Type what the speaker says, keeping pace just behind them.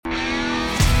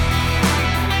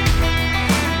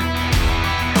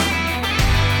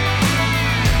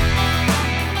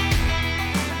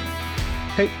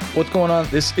Hey, what's going on?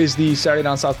 This is the Saturday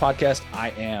Down South podcast. I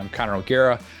am Connor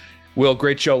O'Gara. Will,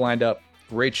 great show lined up.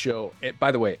 Great show.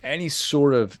 By the way, any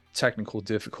sort of technical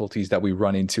difficulties that we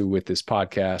run into with this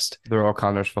podcast, they're all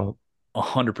Connor's fault.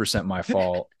 100% my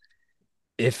fault.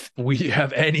 If we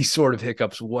have any sort of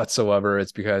hiccups whatsoever,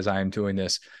 it's because I'm doing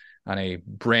this on a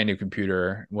brand new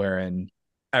computer, wherein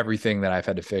everything that I've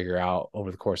had to figure out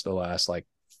over the course of the last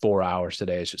 4 hours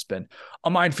today has just been a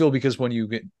minefield, because when you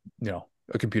get,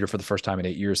 a computer for the first time in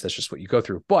 8 years, that's just what you go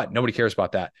through. But nobody cares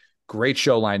about that. Great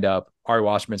show lined up. Ari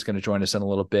Wasserman's going to join us in a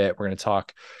little bit. We're going to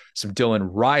talk some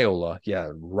Dylan Raiola. Yeah,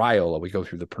 Raiola. We go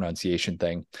through the pronunciation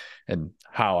thing and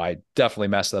how I definitely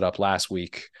messed that up last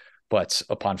week. But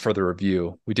upon further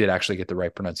review, we did actually get the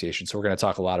right pronunciation. So we're going to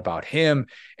talk a lot about him.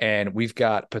 And we've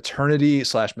got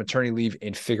paternity/maternity leave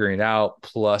and figuring it out,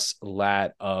 plus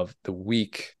lad of the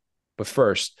week. But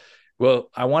first, well,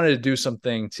 I wanted to do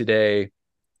something today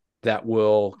that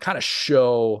will kind of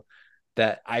show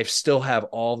that I still have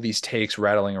all these takes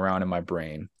rattling around in my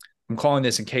brain. I'm calling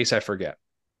this In Case I Forget.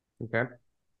 Okay.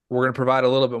 We're going to provide a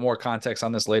little bit more context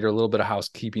on this later, a little bit of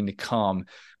housekeeping to come.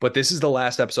 But this is the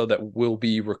last episode that we'll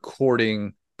be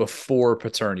recording before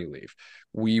paternity leave.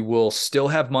 We will still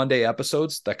have Monday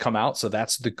episodes that come out. So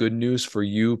that's the good news for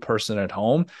you, person at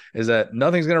home, is that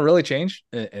nothing's going to really change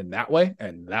in that way.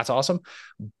 And that's awesome.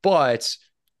 But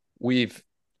we've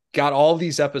got all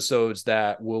these episodes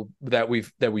that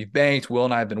we've banked. Will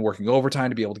and I have been working overtime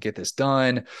to be able to get this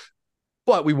done,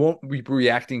 but we won't be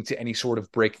reacting to any sort of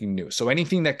breaking news. So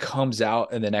anything that comes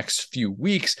out in the next few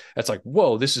weeks, that's like,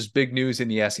 whoa, this is big news in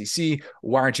the SEC.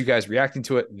 Why aren't you guys reacting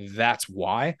to it? That's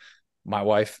why my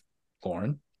wife,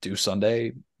 Lauren, due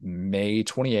Sunday, May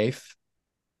 28th.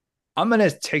 I'm going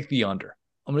to take the under.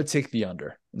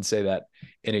 And say that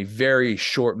in a very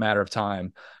short matter of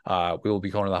time, we will be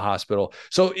going to the hospital.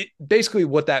 So basically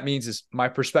what that means is my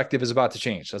perspective is about to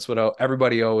change. That's what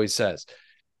everybody always says.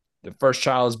 The first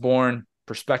child is born,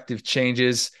 perspective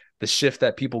changes, the shift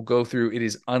that people go through, it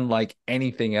is unlike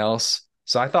anything else.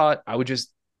 So I thought I would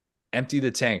just empty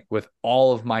the tank with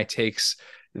all of my takes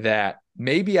that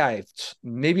maybe I've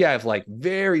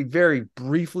very, very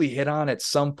briefly hit on at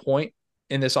some point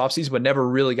in this offseason, but never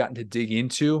really gotten to dig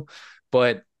into.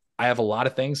 But I have a lot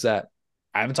of things that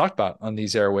I haven't talked about on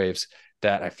these airwaves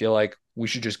that I feel like we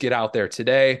should just get out there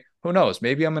today. Who knows?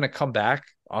 Maybe I'm going to come back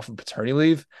off of paternity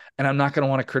leave and I'm not going to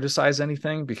want to criticize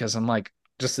anything because I'm like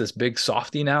just this big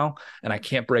softy now and I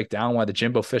can't break down why the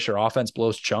Jimbo Fisher offense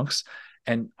blows chunks.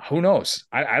 And who knows?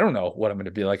 I don't know what I'm going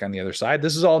to be like on the other side.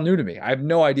 This is all new to me. I have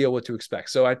no idea what to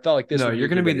expect. So I felt like this. No, you're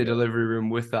going to be in the delivery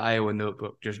room with the Iowa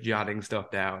notebook, just jotting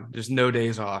stuff down. Just no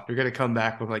days off. You're going to come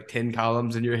back with 10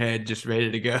 columns in your head, just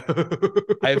ready to go.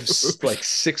 I have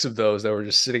 6 of those that were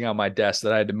just sitting on my desk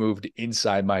that I had to move to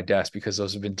inside my desk because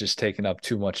those have been just taking up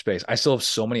too much space. I still have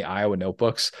so many Iowa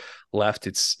notebooks left.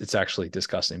 It's actually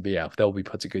disgusting. But yeah, they'll be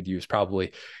put to good use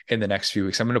probably in the next few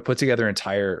weeks. I'm going to put together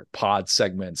entire pod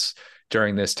segments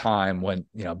during this time when,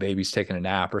 baby's taking a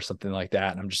nap or something like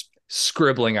that. And I'm just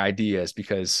scribbling ideas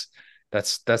because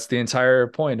that's the entire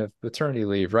point of paternity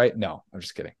leave, right? No, I'm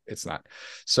just kidding. It's not.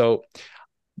 So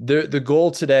the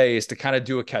goal today is to kind of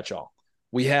do a catch-all.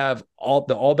 We have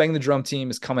All Bang the Drum team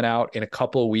is coming out in a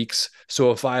couple of weeks.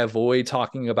 So if I avoid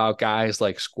talking about guys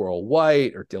like Squirrel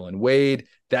White or Dylan Wade,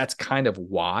 that's kind of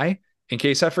why. In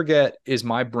Case I Forget is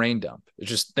my brain dump. It's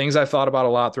just things I've thought about a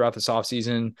lot throughout this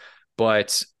offseason.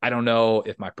 But I don't know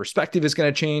if my perspective is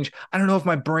going to change. I don't know if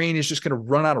my brain is just going to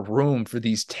run out of room for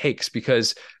these takes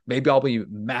because maybe I'll be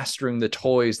mastering the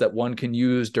toys that one can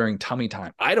use during tummy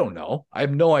time. I don't know. I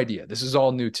have no idea. This is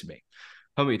all new to me.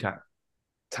 Tummy time.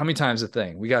 Tummy time's a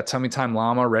thing. We got Tummy Time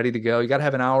Llama ready to go. You got to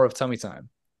have an hour of tummy time.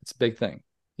 It's a big thing.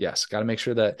 Yes, got to make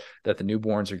sure that the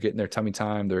newborns are getting their tummy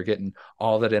time. They're getting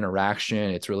all that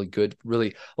interaction. It's really good.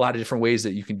 Really a lot of different ways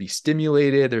that you can be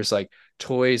stimulated. There's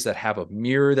toys that have a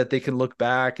mirror that they can look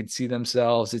back and see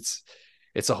themselves.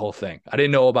 It's a whole thing. I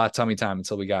didn't know about tummy time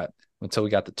until we got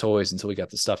the toys, until we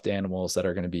got the stuffed animals that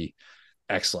are going to be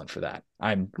excellent for that.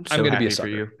 I'm going to be a sucker.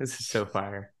 For you. This is so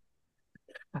fire.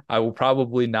 I will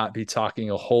probably not be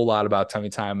talking a whole lot about tummy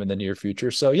time in the near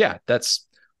future. So yeah,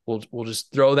 we'll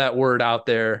just throw that word out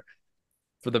there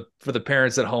for the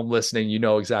parents at home listening. You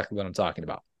know exactly what I'm talking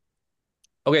about.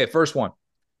 Okay, first one.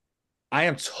 I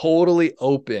am totally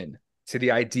open to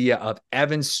the idea of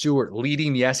Evan Stewart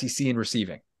leading the SEC in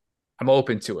receiving. I'm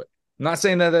open to it. I'm not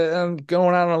saying that I'm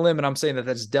going out on a limb, and I'm saying that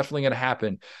that's definitely going to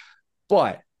happen.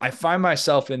 But I find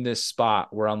myself in this spot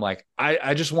where I'm like,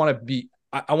 I just want to be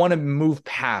 – I want to move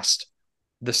past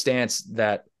the stance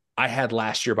that I had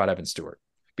last year about Evan Stewart,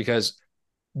 because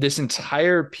this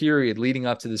entire period leading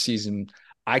up to the season,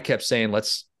 I kept saying,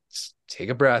 let's take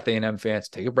a breath, A&M fans,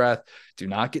 take a breath. Do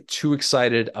not get too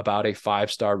excited about a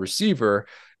 5-star receiver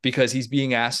because he's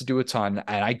being asked to do a ton.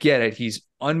 And I get it. He's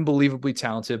unbelievably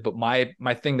talented. But my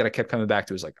thing that I kept coming back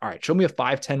to is like, all right, show me a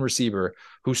 5'10" receiver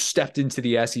who stepped into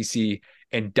the SEC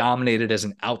and dominated as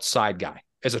an outside guy,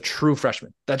 as a true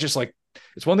freshman. That's just like,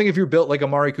 it's one thing if you're built like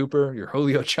Amari Cooper, you're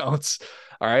Julio Jones.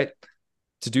 All right.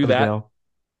 To do that, Odell.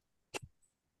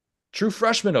 True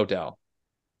freshman Odell.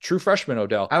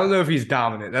 I don't know if he's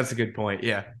dominant. That's a good point.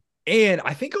 Yeah. And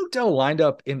I think Odell lined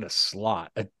up in the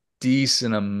slot a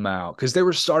decent amount because they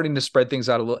were starting to spread things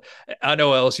out a little. I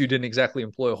know LSU didn't exactly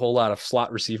employ a whole lot of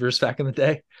slot receivers back in the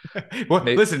day. Well,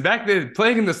 listen, back then,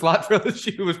 playing in the slot for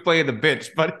LSU was playing the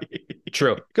bench, buddy.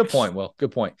 True. Good point, Will.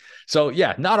 Good point. So,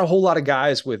 yeah, not a whole lot of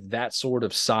guys with that sort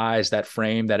of size, that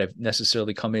frame that have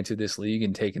necessarily come into this league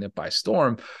and taken it by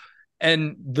storm.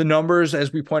 And the numbers,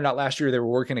 as we pointed out last year, they were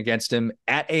working against him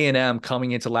at A&M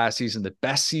coming into last season, the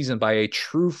best season by a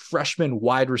true freshman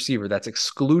wide receiver. That's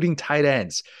excluding tight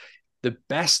ends. The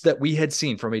best that we had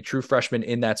seen from a true freshman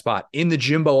in that spot in the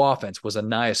Jimbo offense was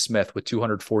Aniyah Smith with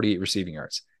 248 receiving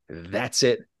yards. That's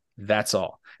it. That's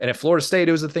all. And at Florida State,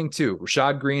 it was a thing too.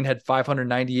 Rashad Green had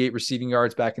 598 receiving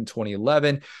yards back in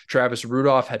 2011. Travis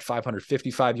Rudolph had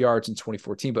 555 yards in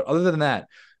 2014. But other than that,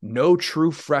 no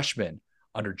true freshman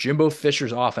under Jimbo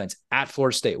Fisher's offense at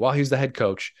Florida State, while he was the head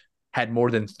coach, had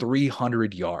more than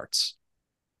 300 yards.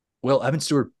 Will, Evan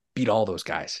Stewart beat all those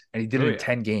guys, and he did it in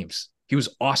 10 games. He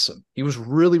was awesome. He was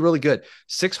really, really good.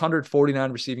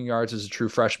 649 receiving yards as a true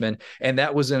freshman, and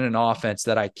that was in an offense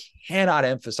that I cannot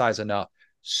emphasize enough.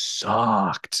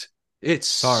 Sucked. It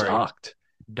sucked.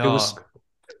 Dog. It was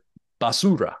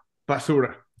basura.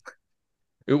 Basura.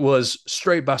 It was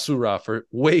straight basura for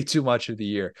way too much of the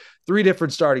year. 3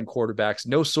 different starting quarterbacks,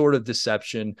 no sort of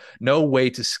deception, no way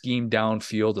to scheme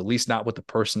downfield, at least not with the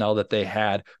personnel that they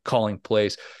had calling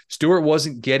plays. Stewart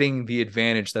wasn't getting the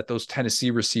advantage that those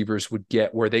Tennessee receivers would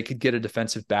get, where they could get a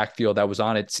defensive backfield that was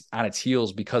on its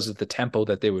heels because of the tempo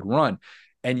that they would run.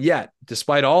 And yet,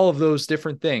 despite all of those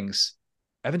different things,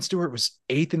 Evan Stewart was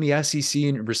 8th in the SEC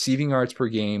in receiving yards per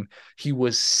game. He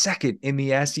was 2nd in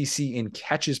the SEC in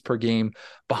catches per game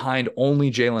behind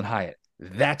only Jalen Hyatt.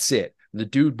 That's it. The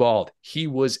dude balled. He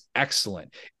was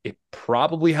excellent. It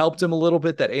probably helped him a little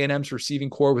bit that A&M's receiving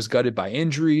core was gutted by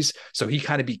injuries, so he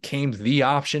kind of became the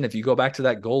option. If you go back to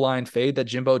that goal line fade that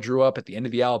Jimbo drew up at the end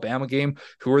of the Alabama game,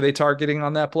 who were they targeting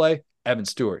on that play? Evan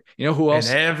Stewart. You know who else?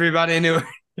 And everybody knew it.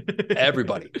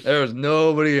 Everybody. There was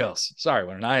nobody else. Sorry,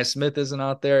 when Aniyah Smith isn't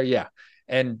out there, yeah.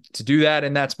 And to do that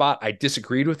in that spot, I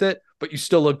disagreed with it, but you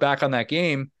still look back on that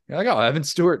game, you're like, oh, Evan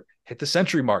Stewart hit the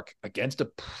century mark against a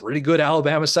pretty good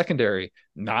Alabama secondary.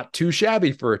 Not too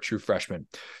shabby for a true freshman.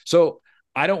 So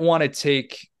I don't want to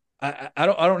take I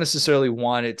don't necessarily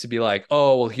want it to be like,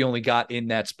 oh, well, he only got in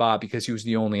that spot because he was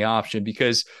the only option,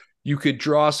 because you could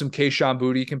draw some Kayshon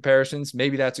Boutte comparisons.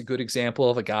 Maybe that's a good example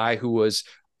of a guy who was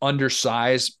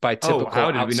undersized by typical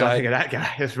how did we not think of that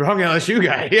guy? It's wrong LSU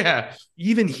guy. Yeah.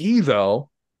 Even he, though,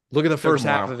 look at the first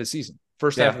half of his season.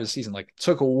 Half of his season, like,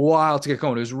 took a while to get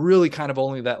going. It was really kind of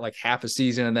only that like half a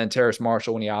season, and then Terrace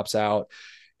Marshall when he opts out,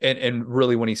 and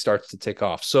really when he starts to take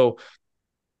off. So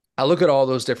I look at all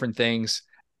those different things,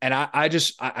 and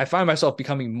I find myself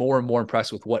becoming more and more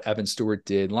impressed with what Evan Stewart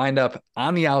did. Lined up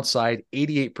on the outside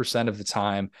 88% of the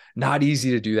time. Not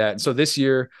easy to do that. And so this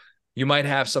year, you might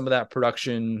have some of that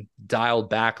production dialed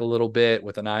back a little bit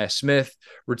with Aniyah Smith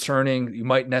returning. You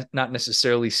might not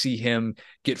necessarily see him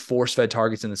get force-fed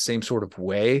targets in the same sort of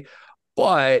way,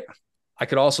 but I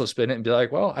could also spin it and be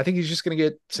like, well, I think he's just going to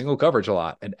get single coverage a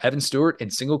lot. And Evan Stewart in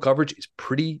single coverage is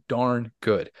pretty darn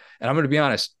good. And I'm going to be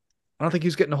honest, I don't think he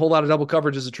was getting a whole lot of double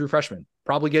coverage as a true freshman.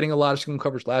 Probably getting a lot of single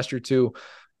coverage last year too.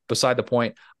 Beside the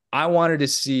point, I wanted to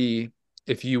see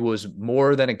if he was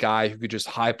more than a guy who could just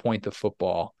high point the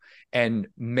football and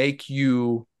make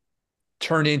you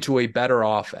turn into a better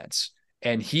offense.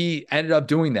 And he ended up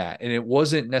doing that. And it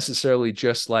wasn't necessarily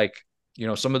just like, you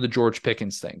know, some of the George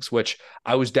Pickens things, which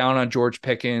I was down on George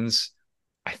Pickens.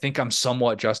 I think I'm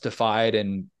somewhat justified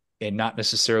in not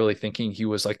necessarily thinking he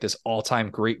was like this all-time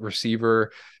great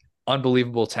receiver,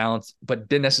 unbelievable talent, but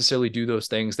didn't necessarily do those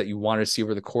things that you wanted to see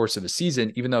over the course of a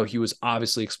season, even though he was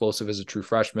obviously explosive as a true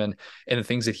freshman. And the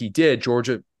things that he did,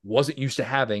 Georgia wasn't used to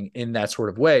having in that sort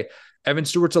of way. Evan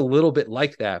Stewart's a little bit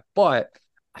like that, but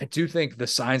I do think the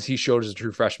signs he showed as a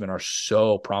true freshman are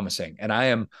so promising. And I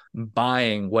am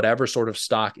buying whatever sort of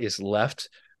stock is left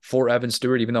for Evan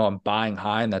Stewart, even though I'm buying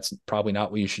high, and that's probably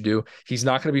not what you should do. He's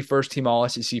not going to be first team all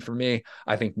SEC for me.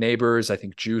 I think Neighbors, I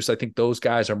think Juice, I think those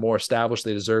guys are more established.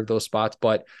 They deserve those spots,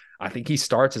 but I think he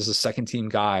starts as a second team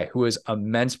guy who has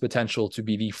immense potential to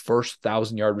be the first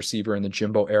 1,000-yard receiver in the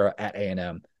Jimbo era at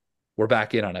A&M. We're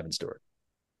back in on Evan Stewart.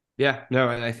 Yeah, no,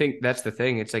 and I think that's the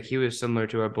thing. It's like he was similar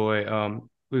to our boy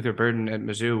Luther Burden at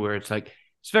Mizzou, where it's like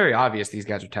it's very obvious these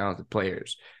guys are talented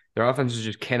players. Their offenses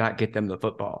just cannot get them the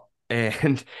football,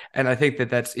 and I think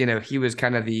that's he was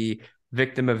kind of the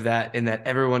victim of that in that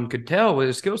everyone could tell what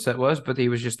his skill set was, but he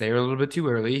was just there a little bit too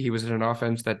early. He was in an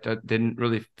offense that didn't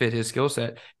really fit his skill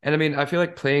set. And I mean, I feel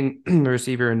like playing the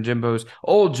receiver in Jimbo's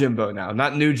old Jimbo now,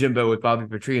 not new Jimbo with Bobby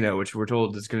Petrino, which we're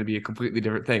told is going to be a completely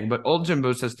different thing, but old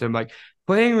Jimbo system, like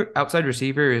playing outside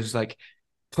receiver is like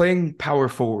playing power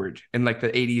forward in like the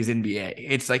 80s NBA.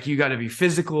 It's like you got to be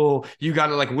physical. You got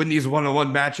to like win these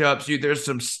one-on-one matchups. There's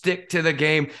some stick to the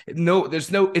game.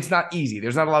 It's not easy.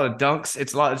 There's not a lot of dunks.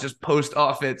 It's a lot of just post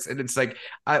offense. And it's like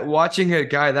watching a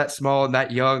guy that small and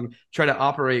that young try to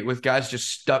operate with guys just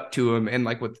stuck to him and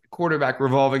like with quarterback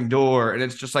revolving door. And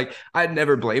it's just like, I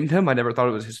never blamed him. I never thought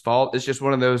it was his fault. It's just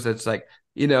one of those that's like,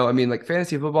 I mean, like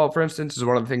fantasy football, for instance, is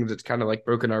one of the things that's kind of like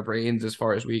broken our brains as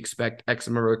far as we expect X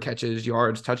number of catches,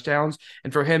 yards, touchdowns.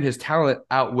 And for him, his talent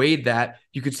outweighed that.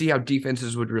 You could see how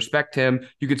defenses would respect him.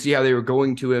 You could see how they were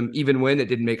going to him, even when it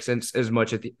didn't make sense as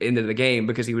much at the end of the game,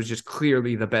 because he was just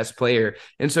clearly the best player.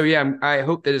 And so, yeah, I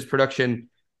hope that his production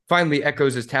finally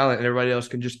echoes his talent and everybody else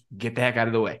can just get the heck out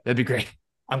of the way. That'd be great.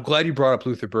 I'm glad you brought up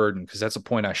Luther Burden because that's a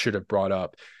point I should have brought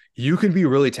up. You can be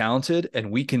really talented,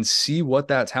 and we can see what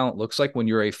that talent looks like when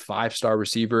you're a 5-star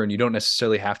receiver and you don't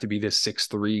necessarily have to be this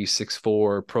 6'3",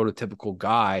 6'4", prototypical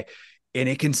guy. And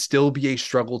it can still be a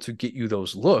struggle to get you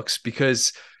those looks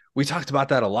because we talked about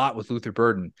that a lot with Luther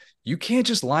Burden. You can't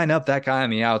just line up that guy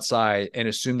on the outside and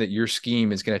assume that your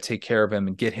scheme is going to take care of him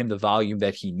and get him the volume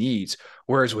that he needs.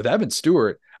 Whereas with Evan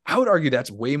Stewart, I would argue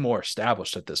that's way more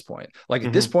established at this point. Like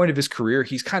at this point of his career,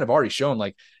 he's kind of already shown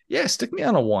like, yeah, stick me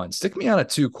on a 1, stick me on a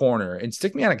 2 corner, and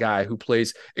stick me on a guy who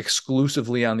plays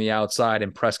exclusively on the outside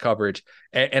in press coverage,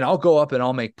 and I'll go up and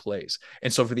I'll make plays.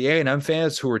 And so for the A&M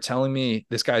fans who are telling me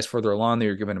this guy's further along than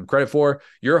you're giving him credit for,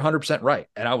 you're 100% right.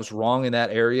 And I was wrong in that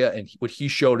area. And what he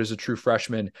showed as a true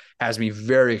freshman has me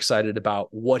very excited about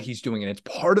what he's doing. And it's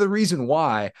part of the reason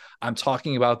why I'm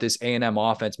talking about this A&M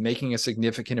offense making a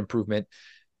significant improvement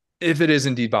if it is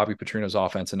indeed Bobby Petrino's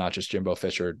offense and not just Jimbo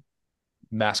Fisher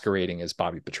masquerading as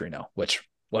Bobby Petrino, which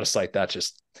what a sight that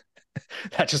just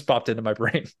popped into my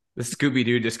brain. The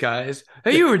Scooby-Doo disguise.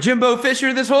 Hey, you were Jimbo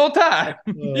Fisher this whole time.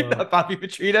 You're not Bobby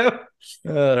Petrino.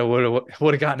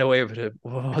 Would have gotten away with it.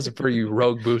 Was it for you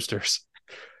rogue boosters?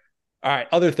 All right.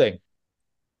 Other thing.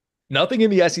 Nothing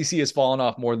in the SEC has fallen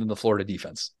off more than the Florida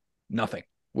defense. Nothing.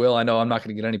 Will, I know I'm not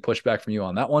going to get any pushback from you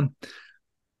on that one.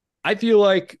 I feel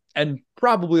like, and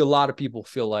probably a lot of people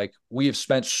feel like, we have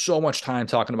spent so much time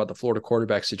talking about the Florida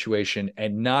quarterback situation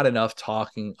and not enough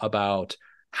talking about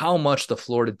how much the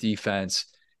Florida defense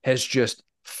has just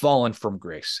fallen from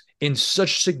grace in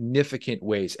such significant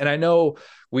ways. And I know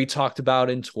we talked about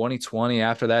in 2020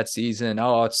 after that season,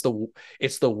 it's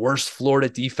the worst Florida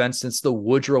defense since the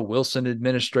Woodrow Wilson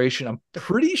administration. I'm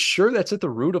pretty sure that's at the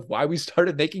root of why we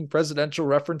started making presidential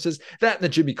references. That and the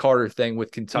Jimmy Carter thing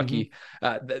with Kentucky.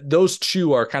 Those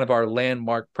two are kind of our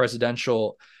landmark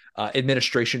presidential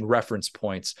administration reference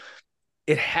points.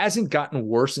 It hasn't gotten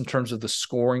worse in terms of the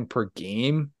scoring per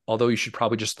game, although you should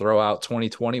probably just throw out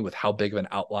 2020 with how big of an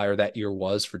outlier that year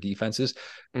was for defenses.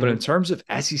 But in terms of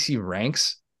SEC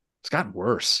ranks, it's gotten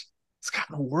worse. It's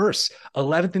gotten worse.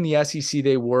 11th in the SEC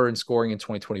they were in scoring in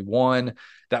 2021.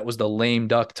 That was the lame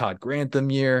duck Todd Grantham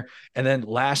year. And then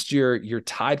last year, you're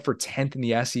tied for 10th in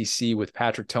the SEC with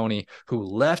Patrick Toney, who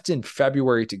left in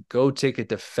February to go take a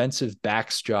defensive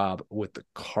backs job with the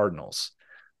Cardinals.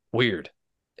 Weird.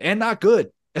 And not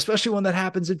good, especially when that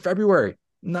happens in February.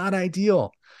 Not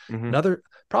ideal.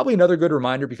 Probably another good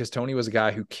reminder, because Toney was a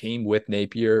guy who came with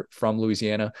Napier from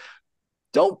Louisiana.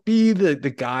 Don't be the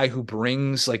guy who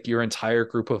brings like your entire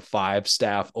group of 5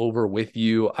 staff over with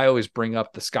you. I always bring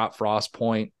up the Scott Frost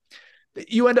point.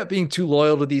 You end up being too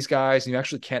loyal to these guys and you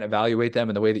actually can't evaluate them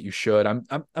in the way that you should.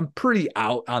 I'm pretty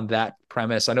out on that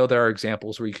premise. I know there are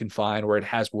examples where you can find where it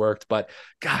has worked, but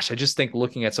gosh, I just think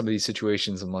looking at some of these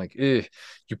situations, I'm like, you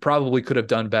probably could have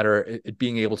done better at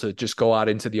being able to just go out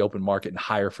into the open market and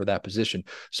hire for that position.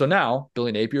 So now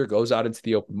Billy Napier goes out into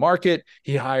the open market.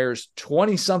 He hires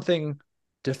 20-something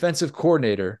defensive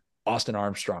coordinator, Austin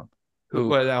Armstrong.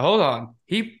 Well, now hold on.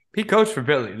 He coached for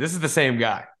Billy. This is the same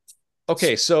guy.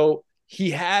 Okay, so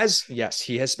He has, yes,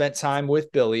 he has spent time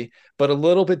with Billy, but a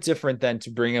little bit different than to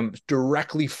bring him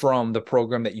directly from the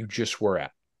program that you just were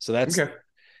at. So that's Okay.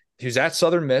 who's at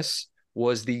Southern Miss,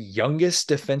 was the youngest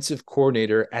defensive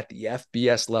coordinator at the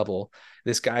FBS level.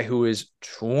 This guy who is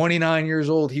 29 years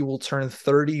old, he will turn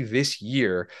 30 this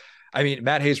year. I mean,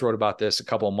 Matt Hayes wrote about this a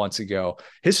couple of months ago.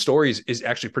 His story is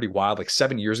actually pretty wild. Like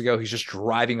 7 years ago, he's just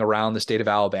driving around the state of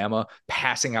Alabama,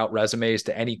 passing out resumes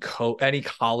to any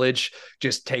college.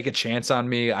 Just take a chance on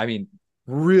me. I mean,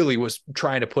 really was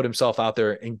trying to put himself out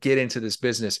there and get into this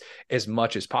business as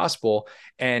much as possible.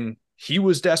 And he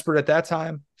was desperate at that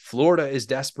time. Florida is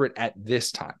desperate at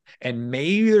this time. And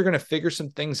maybe they're going to figure some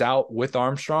things out with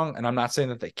Armstrong. And I'm not saying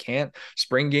that they can't.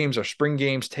 Spring games are spring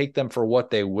games. Take them for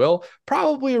what they will.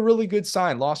 Probably a really good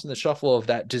sign. Lost in the shuffle of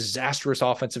that disastrous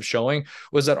offensive showing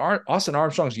was that Austin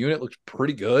Armstrong's unit looked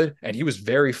pretty good. And he was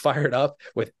very fired up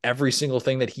with every single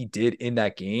thing that he did in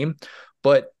that game.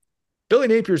 But Billy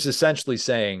Napier's essentially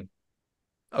saying,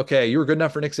 okay, you were good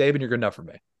enough for Nick Saban. You're good enough for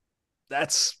me.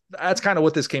 That's kind of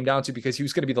what this came down to, because he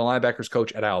was going to be the linebackers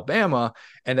coach at Alabama,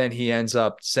 and then he ends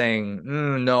up saying,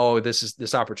 no,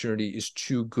 this opportunity is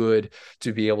too good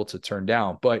to be able to turn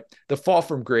down. But the fall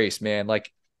from grace, man, like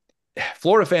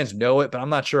Florida fans know it, but I'm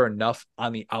not sure enough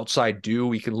on the outside do.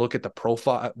 We can look at the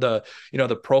profile, the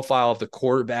profile of the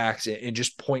quarterbacks and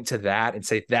just point to that and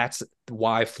say that's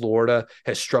why Florida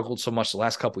has struggled so much the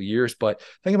last couple of years. But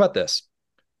think about this: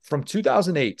 from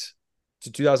 2008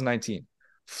 to 2019.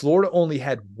 Florida only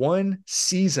had one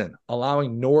season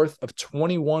allowing north of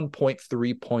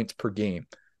 21.3 points per game.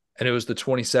 And it was the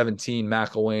 2017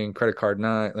 McElwain credit card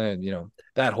nine,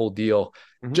 that whole deal.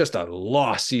 Mm-hmm. Just a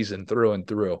lost season through and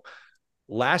through.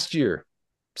 Last year,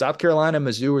 South Carolina and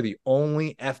Mizzou were the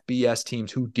only FBS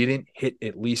teams who didn't hit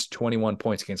at least 21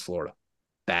 points against Florida.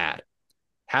 Bad.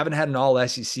 Haven't had an all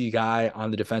SEC guy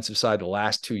on the defensive side the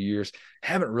last 2 years.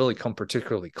 Haven't really come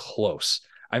particularly close.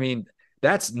 I mean,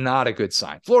 that's not a good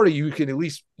sign. Florida, you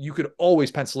could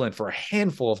always pencil in for a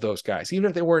handful of those guys, even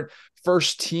if they weren't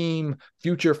first team,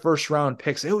 future first round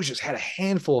picks. They always just had a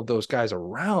handful of those guys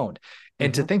around.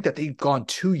 And to think that they've gone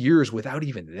 2 years without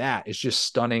even that is just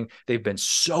stunning. They've been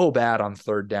so bad on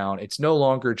third down. It's no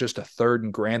longer just a third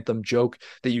and Grantham joke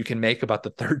that you can make about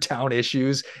the third down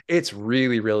issues. It's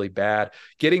really, really bad.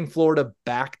 Getting Florida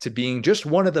back to being just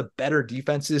one of the better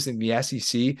defenses in the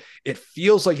SEC, it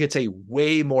feels like it's a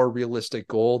way more realistic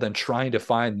goal than trying to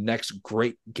find the next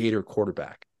great Gator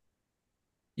quarterback.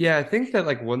 Yeah, I think that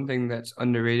like one thing that's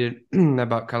underrated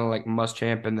about kind of like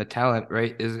Muschamp and the talent,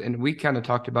 right, is, and we kind of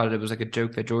talked about it. It was like a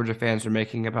joke that Georgia fans are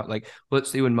making about like,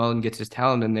 let's see when Mullen gets his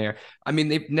talent in there. I mean,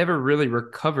 they've never really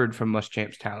recovered from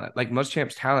Muschamp's talent. Like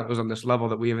Muschamp's talent was on this level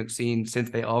that we haven't seen since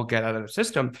they all get out of the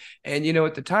system. And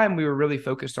at the time we were really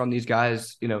focused on these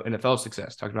guys, NFL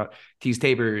success, talking about Tease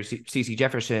Tabor, CC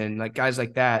Jefferson, like guys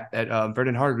like that, at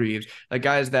Vernon Hargreaves, like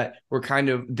guys that were kind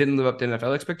of didn't live up to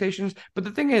NFL expectations. But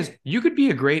the thing is, you could be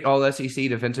a great all SEC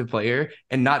defensive player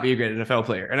and not be a great NFL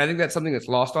player. And I think that's something that's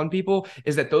lost on people,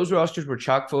 is that those rosters were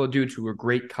chock full of dudes who were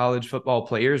great college football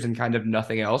players and kind of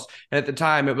nothing else. And at the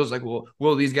time it was like, well,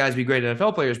 will these guys be great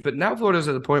NFL players? But now Florida's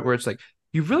at the point where it's like,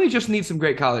 you really just need some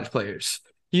great college players.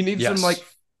 You need some like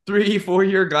 3-4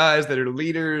 year guys that are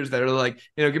leaders, that are like,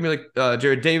 give me like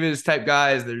Jared Davis type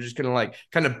guys that are just gonna like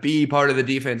kind of be part of the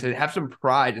defense and have some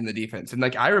pride in the defense. And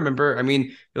like I remember, I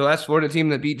mean, the last Florida team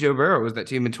that beat Joe Burrow was that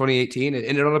team in 2018. It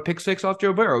ended on a pick six off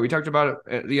Joe Burrow. We talked about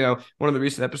it, one of the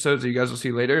recent episodes that you guys will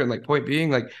see later. And like point being,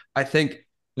 like I think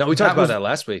no, we talked about that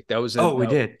last week. That was we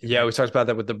did. Yeah, we talked about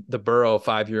that with the Burrow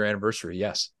 5-year anniversary.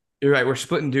 Yes. You're right. We're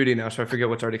splitting duty now, so I forget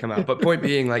what's already come out. But point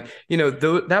being, like,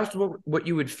 that was what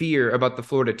you would fear about the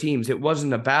Florida teams. It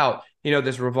wasn't about,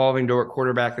 this revolving door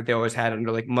quarterback that they always had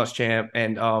under like Muschamp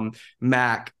and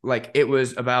Mac. Like it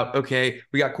was about, okay,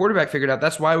 we got quarterback figured out.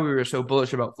 That's why we were so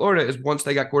bullish about Florida, is once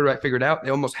they got quarterback figured out,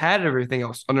 they almost had everything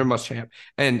else under Muschamp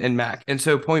and Mac. And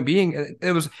so point being,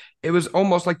 it was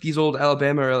almost like these old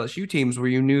Alabama or LSU teams where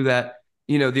you knew that,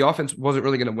 the offense wasn't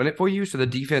really going to win it for you. So the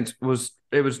defense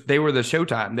they were the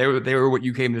showtime. They were what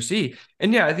you came to see.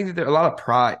 And yeah, I think that a lot of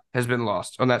pride has been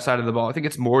lost on that side of the ball. I think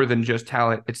it's more than just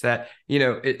talent. It's that,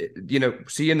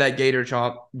 seeing that Gator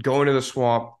chomp, going to the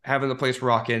swamp, having the place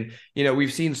rocking.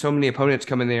 We've seen so many opponents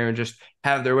come in there and just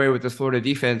have their way with this Florida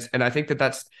defense. And I think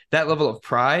that's that level of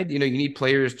pride. You need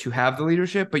players to have the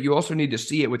leadership, but you also need to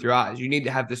see it with your eyes. You need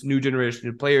to have this new generation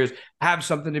of players have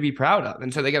something to be proud of.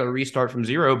 And so they got to restart from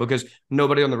zero, because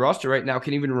nobody on the roster right now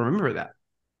can even remember that.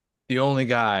 The only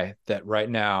guy that right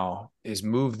now is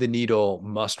move the needle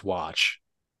must watch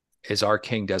is our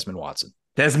king, Desmond Watson.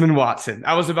 Desmond Watson.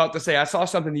 I was about to say, I saw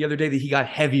something the other day that he got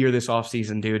heavier this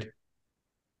offseason, dude.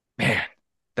 Man,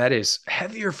 That is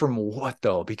heavier from what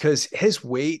though? Because his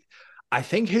weight, I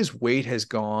think his weight has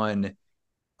gone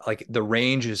like the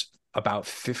range is about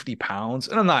 50 pounds.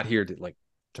 And I'm not here to like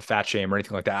to fat shame or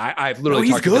anything like that. I've No, literally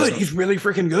he's talked to good. Desmond. He's really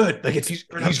freaking good. Like, it's He's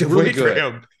productive really weight for good.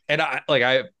 him. And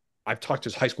I've talked to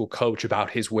his high school coach about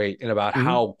his weight and about Mm-hmm.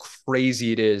 how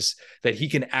crazy it is that he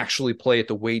can actually play at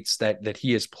the weights that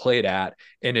he has played at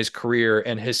in his career,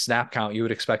 and his snap count you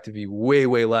would expect to be way,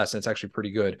 way less. And it's actually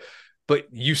pretty good. But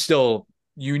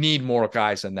you need more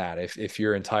guys than that. If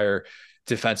your entire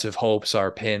defensive hopes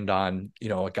are pinned on,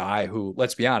 a guy who,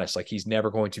 let's be honest, like he's never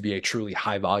going to be a truly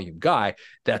high volume guy.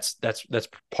 That's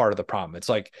part of the problem. It's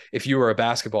like if you were a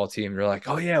basketball team, you're like,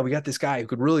 oh yeah, we got this guy who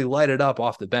could really light it up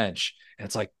off the bench. And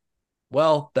it's like,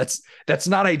 well, that's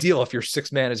not ideal if your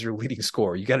sixth man is your leading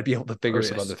scorer. You got to be able to Oh, figure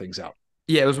some other yes. things out.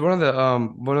 Yeah, it was one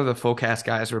of the full cast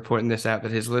guys were pointing this out,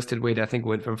 that his listed weight I think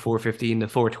went from 415 to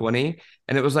 420,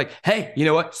 and it was like, hey, you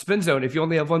know what? Spin zone. If you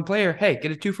only have one player, hey,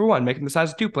 get a 2-for-1, make him the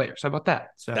size of two players. How about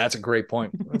that? So That's a great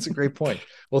point. That's a great point.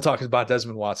 We'll talk about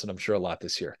Desmond Watson, I'm sure, a lot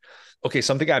this year. Okay,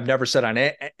 something I've never said on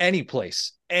any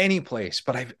place,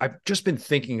 but I've just been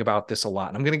thinking about this a lot,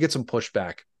 and I'm going to get some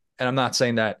pushback. And I'm not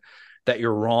saying that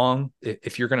you're wrong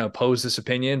if you're going to oppose this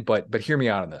opinion, but hear me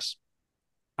out on this.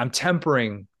 I'm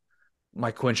tempering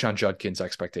my Quinshon Judkins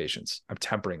expectations. I'm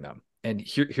tempering them. And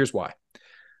here's why.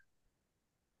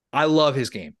 I love his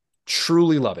game.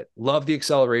 Truly love it. Love the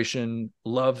acceleration.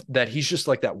 Love that he's just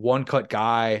like that one cut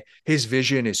guy. His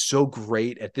vision is so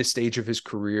great at this stage of his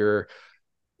career.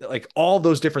 Like all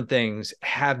those different things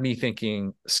have me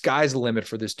thinking sky's the limit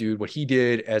for this dude. What he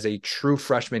did as a true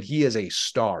freshman, he is a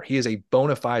star. He is a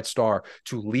bona fide star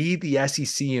to lead the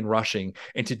SEC in rushing,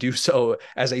 and to do so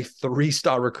as a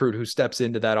 3-star recruit who steps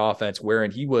into that offense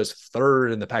wherein he was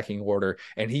third in the pecking order,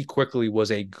 and he quickly was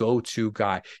a go-to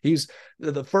guy. He's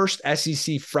the first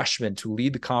SEC freshman to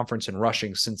lead the conference in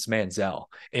rushing since Manziel,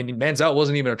 and Manziel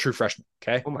wasn't even a true freshman.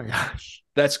 Okay. oh my gosh.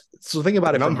 So think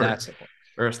about it from Number. that standpoint.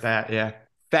 Or that, yeah.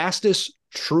 Fastest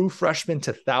true freshman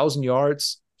to 1,000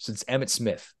 yards since Emmitt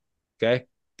Smith. Okay.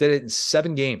 Did it in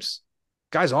 7 games.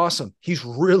 Guy's awesome. He's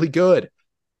really good.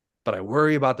 But I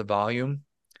worry about the volume.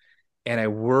 And I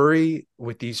worry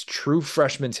with these true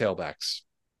freshman tailbacks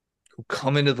who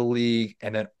come into the league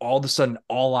and then all of a sudden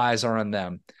all eyes are on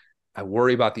them. I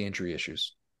worry about the injury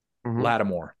issues. Mm-hmm.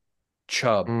 Lattimore,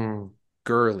 Chubb,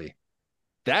 Gurley.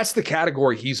 That's the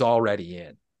category he's already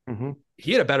in. Mm-hmm.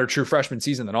 He had a better true freshman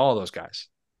season than all of those guys.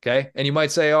 Okay. And you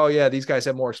might say, oh, yeah, these guys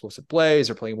have more explosive plays.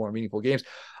 They're playing more meaningful games.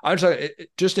 I'm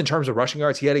just in terms of rushing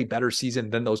yards, he had a better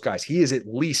season than those guys. He is at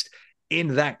least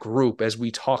in that group as we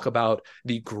talk about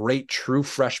the great true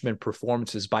freshman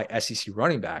performances by SEC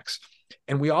running backs.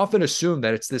 And we often assume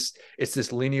that it's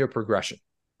this linear progression,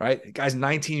 right? The guy's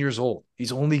 19 years old.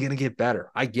 He's only going to get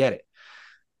better. I get it.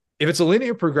 If it's a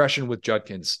linear progression with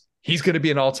Judkins, he's going to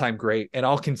be an all-time great, and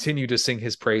I'll continue to sing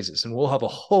his praises, and we'll have a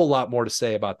whole lot more to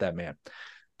say about that man.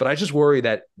 But I just worry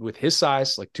that with his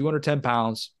size, like 210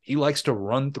 pounds, he likes to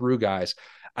run through guys.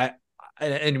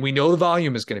 And we know the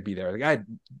volume is going to be there. The guy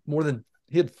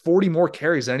he had 40 more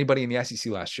carries than anybody in the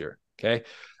SEC last year. Okay.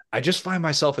 I just find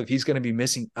myself wondering if he's going to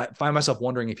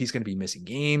be missing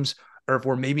games, or if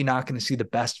we're maybe not going to see the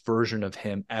best version of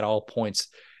him at all points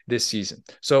this season.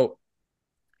 So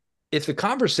if the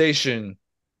conversation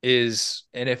is,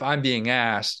 and if I'm being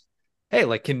asked, hey,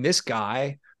 like, can this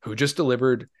guy who just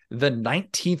delivered the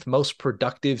 19th most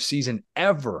productive season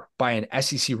ever by an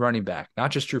SEC running back, not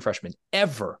just true freshman,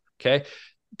 ever, okay,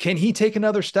 can he take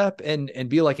another step and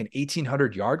be like an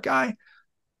 1,800 yard guy?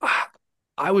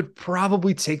 I would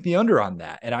probably take the under on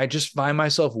that. And I just find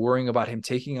myself worrying about him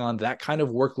taking on that kind of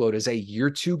workload as a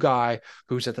year 2 guy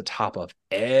who's at the top of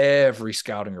every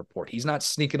scouting report. He's not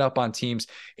sneaking up on teams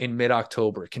in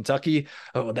mid-October. Kentucky,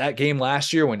 that game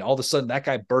last year when all of a sudden that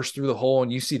guy burst through the hole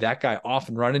and you see that guy off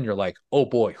and running, you're like, oh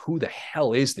boy, who the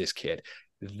hell is this kid?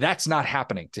 That's not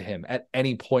happening to him at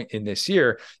any point in this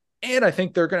year. And I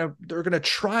think they're gonna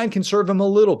try and conserve him a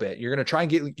little bit. You're gonna try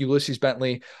and get Ulysses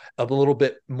Bentley a little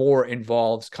bit more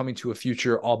involved, coming to a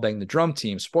future All Bang the Drum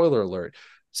team. Spoiler alert.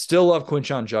 Still love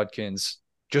Quinshon Judkins.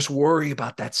 Just worry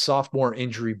about that sophomore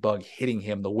injury bug hitting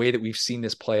him the way that we've seen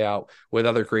this play out with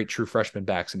other great true freshman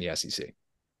backs in the SEC.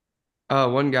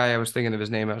 One guy, I was thinking of his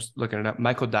name, I was looking it up.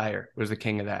 Michael Dyer was the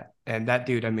king of that. And that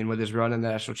dude, I mean, with his run in the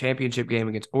national championship game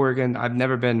against Oregon, I've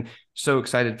never been so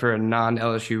excited for a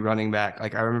non-LSU running back.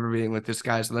 Like, I remember being with this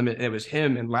guy's limit, and it was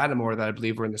him and Lattimore that I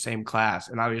believe were in the same class.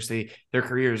 And obviously their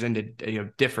careers ended,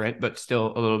 different, but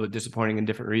still a little bit disappointing in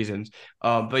different reasons.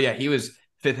 But yeah, he was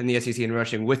fifth in the SEC in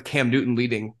rushing, with Cam Newton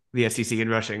leading the SEC in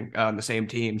rushing on the same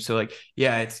team. So like,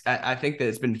 yeah, I think that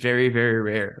it's been very, very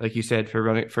rare, like you said,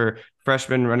 for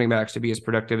freshman running backs to be as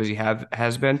productive as he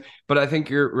has been. But I think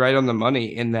you're right on the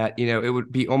money in that, it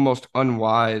would be almost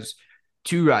unwise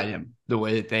to ride him the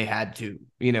way that they had to,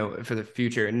 for the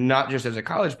future. And not just as a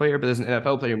college player, but as an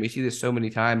NFL player. And we see this so many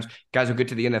times. Guys will get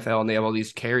to the NFL and they have all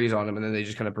these carries on them and then they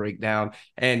just kind of break down.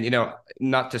 And,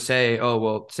 not to say, oh,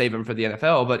 well, save him for the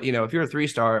NFL, but, if you're a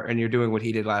 3-star and you're doing what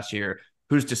he did last year,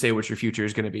 who's to say what your future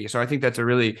is going to be? So I think that's a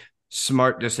really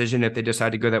smart decision if they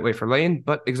decide to go that way for Lane.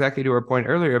 But exactly to our point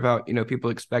earlier about, people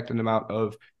expect an amount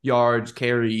of yards,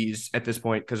 carries at this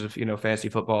point because of, fantasy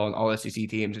football and all SEC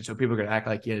teams. And so people are going to act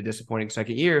like he had a disappointing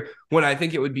second year, when I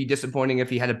think it would be disappointing if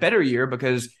he had a better year,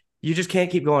 because you just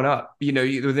can't keep going up.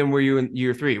 Then were you in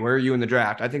year 3? Where are you in the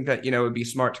draft? I think that, it would be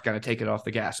smart to kind of take it off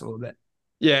the gas a little bit.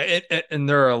 Yeah, and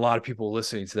there are a lot of people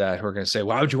listening to that who are going to say,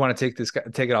 "Why would you want to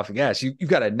take it off the gas? You've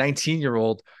got a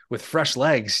 19-year-old with fresh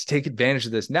legs. Take advantage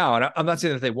of this now." And I'm not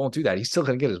saying that they won't do that. He's still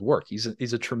going to get his work. He's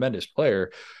a tremendous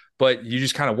player, but you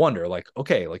just kind of wonder, like,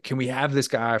 okay, like, can we have this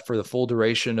guy for the full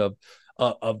duration of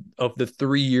the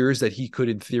 3 years that he could,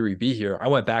 in theory, be here? I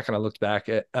went back and I looked back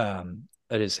at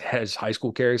his high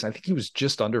school carries. I think he was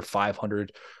just under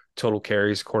 500 total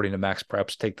carries according to Max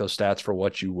Preps. Take those stats for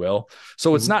what you will.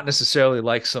 So it's not necessarily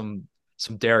like some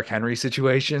Derrick Henry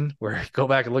situation where go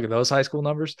back and look at those high school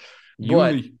numbers.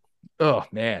 But oh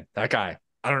man, that guy,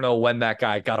 I don't know when that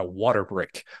guy got a water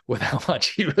brick with how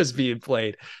much he was being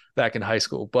played back in high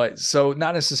school. But so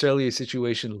not necessarily a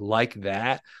situation like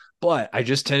that. But I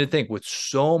just tend to think, with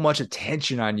so much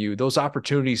attention on you, those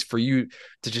opportunities for you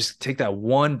to just take that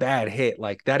one bad hit,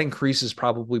 like that increases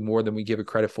probably more than we give it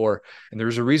credit for. And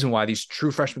there's a reason why these true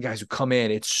freshman guys who come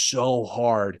in, it's so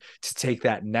hard to take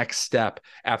that next step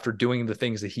after doing the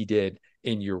things that he did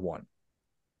in year 1.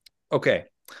 Okay,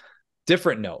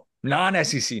 different note,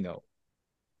 non-SEC note.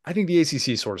 I think the ACC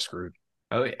is sort of screwed.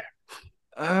 Oh, yeah.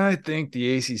 I think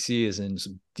the ACC is in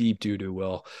some deep doo-doo,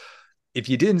 Will. If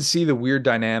you didn't see the weird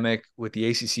dynamic with the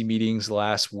ACC meetings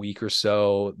last week or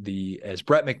so, as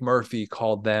Brett McMurphy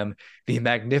called them, the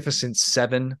Magnificent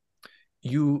Seven,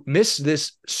 you missed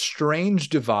this strange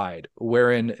divide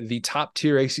wherein the top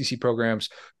tier ACC programs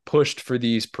pushed for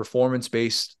these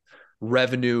performance-based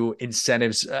revenue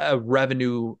incentives, a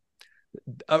revenue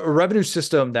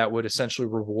system that would essentially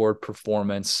reward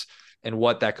performance, and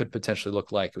what that could potentially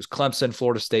look like. It was Clemson,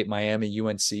 Florida State, Miami,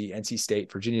 UNC, NC State,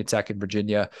 Virginia Tech, and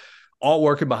Virginia, all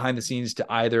working behind the scenes to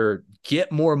either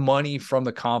get more money from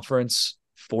the conference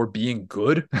for being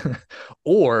good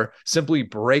or simply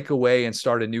break away and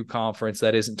start a new conference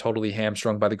that isn't totally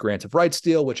hamstrung by the grant of rights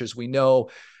deal, which, as we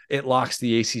know, it locks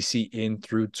the ACC in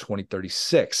through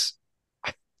 2036.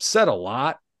 I said a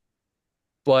lot,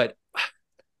 but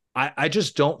I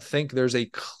just don't think there's a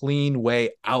clean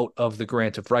way out of the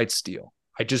grant of rights deal.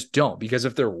 I just don't, because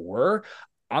if there were,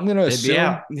 I'm going to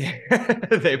assume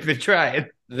they've been trying.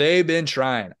 They've been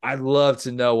trying. I'd love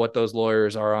to know what those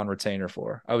lawyers are on retainer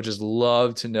for. I would just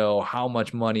love to know how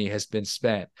much money has been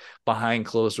spent behind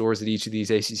closed doors at each of these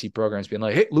ACC programs, being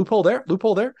like, hey, loophole there,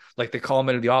 loophole there. Like, they call them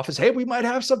into the office. Hey, we might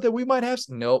have something. We might have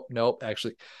some. Nope.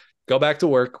 Actually, go back to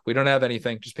work. We don't have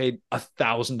anything. Just paid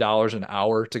 $1,000 an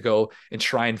hour to go and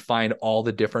try and find all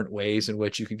the different ways in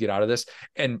which you could get out of this.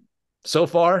 And so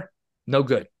far, no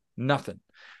good. Nothing.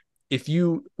 If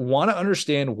you want to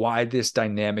understand why this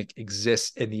dynamic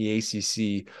exists in the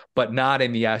ACC, but not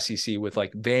in the SEC with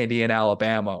like Vandy and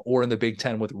Alabama, or in the Big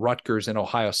Ten with Rutgers and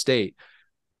Ohio State,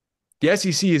 the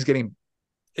ACC is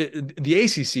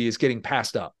getting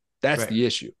passed up. That's the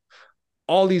issue.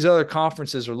 All these other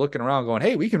conferences are looking around going,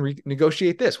 hey, we can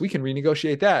renegotiate this. We can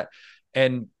renegotiate that.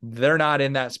 And they're not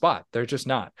in that spot. They're just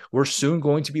not. We're soon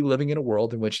going to be living in a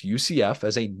world in which UCF,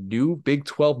 as a new Big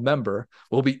 12 member,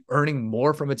 will be earning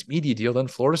more from its media deal than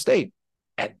Florida State.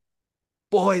 And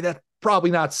boy, that's probably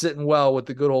not sitting well with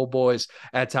the good old boys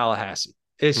at Tallahassee.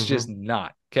 It's just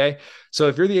not. Okay. So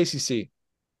if you're the ACC,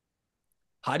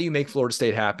 how do you make Florida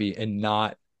State happy and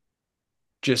not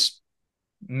just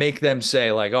make them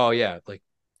say, like, oh yeah, like,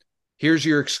 here's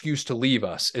your excuse to leave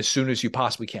us as soon as you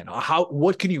possibly can?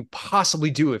 What can you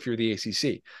possibly do if you're the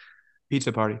ACC?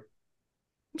 Pizza party.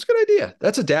 It's a good idea.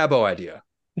 That's a Dabo idea.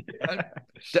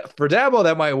 For Dabo,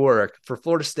 that might work. For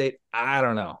Florida State, I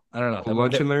don't know.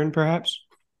 Lunch and learn, perhaps?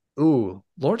 Ooh,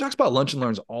 Lauren talks about lunch and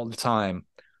learns all the time.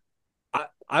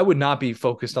 I would not be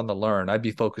focused on the learn. I'd be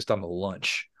focused on the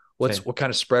lunch. What kind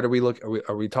of spread are we looking?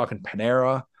 Are we talking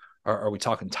Panera? Are we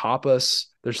talking tapas?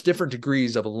 There's different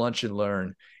degrees of a lunch and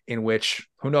learn, in which,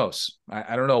 who knows?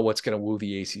 I don't know what's going to woo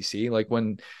the ACC. Like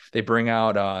when they bring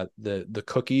out the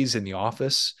cookies in the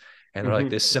office and they're like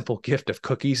this simple gift of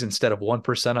cookies instead of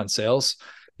 1% on sales.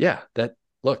 Yeah,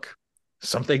 look,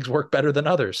 some things work better than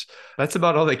others. That's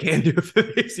about all they can do for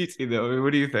the ACC, though. I mean,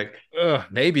 what do you think?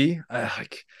 Maybe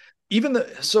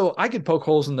so I could poke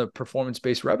holes in the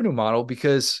performance-based revenue model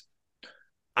because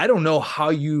I don't know how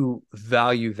you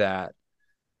value that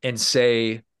and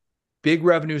say big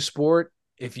revenue sport,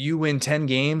 if you win 10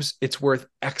 games, it's worth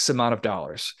X amount of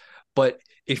dollars. But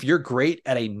if you're great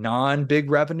at a non-big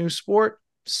revenue sport,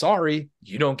 sorry,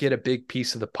 you don't get a big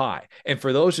piece of the pie. And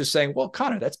for those just saying, well,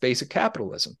 Connor, that's basic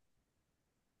capitalism.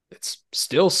 It's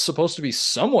still supposed to be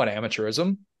somewhat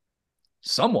amateurism,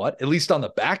 somewhat, at least on the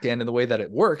back end in the way that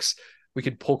it works. We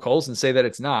could poke holes and say that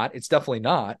it's not. It's definitely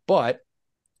not, but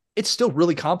it's still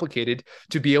really complicated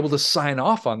to be able to sign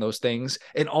off on those things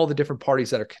and all the different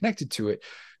parties that are connected to it.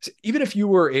 So even if you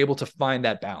were able to find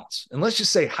that balance, and let's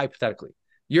just say hypothetically,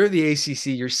 you're the ACC,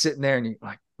 you're sitting there and you're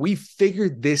like, we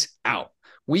figured this out.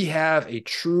 We have a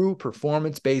true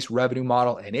performance-based revenue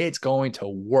model and it's going to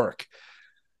work.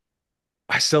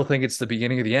 I still think it's the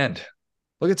beginning of the end.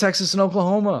 Look at Texas and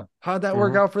Oklahoma. How'd that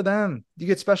work out for them? You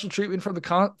get special treatment from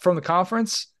the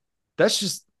conference. That's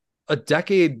just a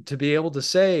decade to be able to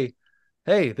say,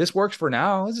 hey, this works for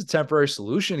now. This is a temporary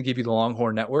solution to give you the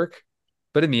Longhorn network.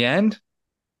 But in the end,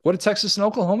 what did Texas and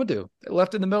Oklahoma do? They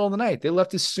left in the middle of the night. They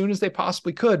left as soon as they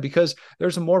possibly could because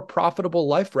there's a more profitable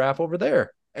life raft over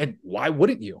there. And why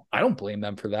wouldn't you? I don't blame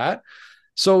them for that.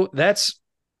 So that's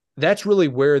really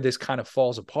where this kind of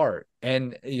falls apart.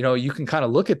 And, you can kind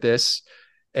of look at this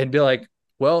and be like,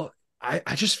 well,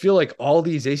 I just feel like all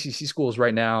these ACC schools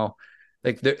right now,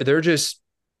 like they're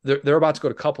about to go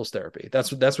to couples therapy.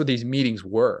 That's what these meetings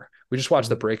were. We just watched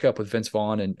the breakup with Vince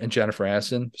Vaughn and Jennifer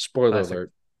Aniston. Spoiler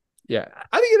alert. Yeah,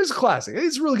 I think it is a classic.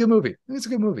 It's a really good movie. It's a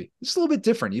good movie. It's a little bit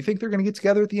different. You think they're going to get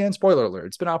together at the end? Spoiler alert.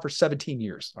 It's been out for 17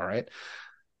 years. All right.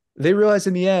 They realized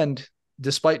in the end,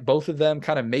 despite both of them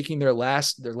kind of making their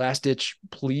last ditch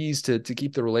pleas to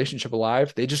keep the relationship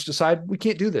alive, they just decide we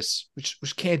can't do this. We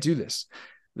just can't do this.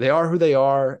 They are who they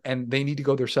are, and they need to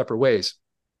go their separate ways.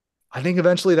 I think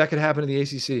eventually that could happen in the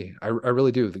ACC. I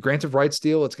really do. The grant of rights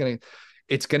deal, it's going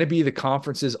to be the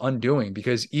conference's undoing,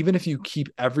 because even if you keep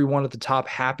everyone at the top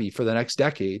happy for the next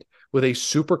decade with a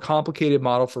super complicated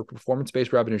model for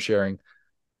performance-based revenue sharing,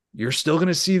 you're still going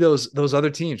to see those other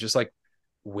teams just like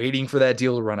waiting for that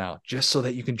deal to run out just so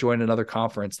that you can join another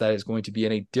conference that is going to be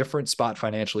in a different spot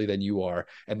financially than you are.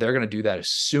 And they're going to do that as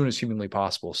soon as humanly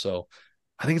possible. So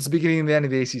I think it's the beginning and the end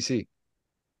of the ACC.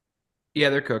 Yeah,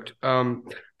 they're cooked. I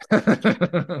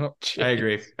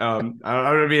agree. I'm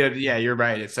gonna yeah, you're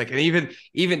right. It's like, and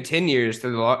even 10 years to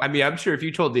the long. I mean, I'm sure if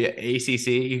you told the ACC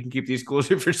you can keep these schools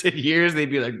here for 10 years, they'd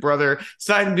be like, brother,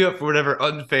 sign me up for whatever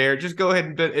unfair. Just go ahead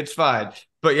and it's fine.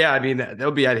 But yeah, I mean,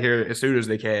 they'll be out here as soon as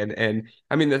they can. And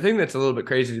I mean, the thing that's a little bit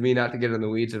crazy to me, not to get in the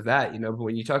weeds of that, but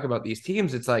when you talk about these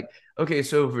teams, it's like, okay,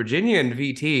 so Virginia and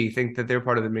VT think that they're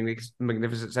part of the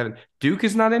Magnificent Seven. Duke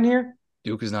is not in here.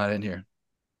 Duke is not in here.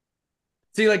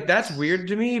 See, like, that's weird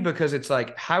to me because it's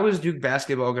like, how is Duke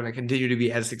basketball going to continue to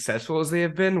be as successful as they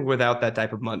have been without that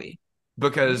type of money?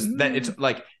 Because that it's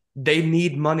like they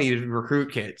need money to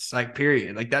recruit kids, like,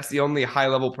 period. Like, that's the only high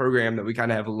level program that we kind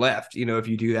of have left, if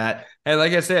you do that. And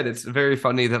like I said, it's very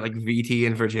funny that like VT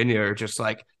and Virginia are just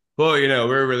like, well,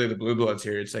 we're really the blue bloods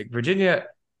here. It's like, Virginia,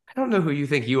 I don't know who you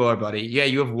think you are, buddy. Yeah,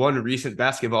 you have one recent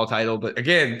basketball title, but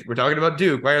again, we're talking about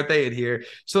Duke. Why aren't they in here?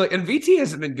 So, like, and VT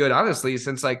hasn't been good, honestly,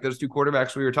 since like those two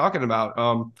quarterbacks we were talking about.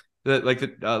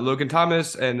 Logan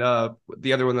Thomas and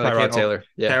the other one that Tyrod Taylor.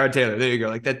 Yeah, Tyrod Taylor. There you go.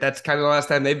 Like that's kind of the last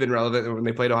time they've been relevant, when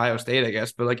they played Ohio State, I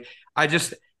guess. But like,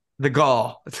 the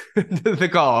gall, the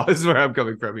gall is where I'm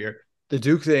coming from here. The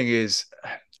Duke thing is,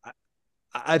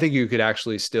 I think you could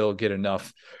actually still get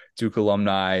enough Duke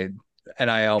alumni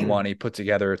NIL money put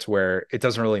together to where it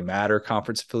doesn't really matter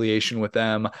conference affiliation with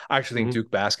them. I actually think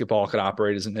Duke basketball could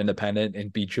operate as an independent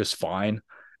and be just fine,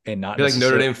 and not like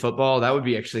Notre Dame football. That would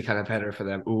be actually kind of better for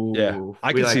them. Ooh, yeah,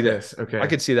 I could see this. Okay, I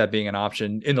could see that being an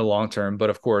option in the long term. But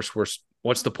of course,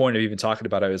 what's the point of even talking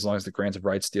about it as long as the grants of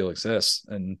rights deal exists?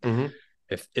 And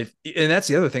if and that's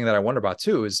the other thing that I wonder about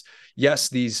too is, yes,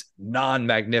 these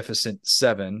non-magnificent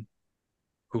seven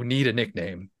who need a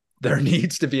nickname. There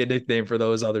needs to be a nickname for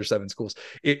those other seven schools.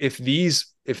 If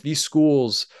these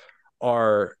schools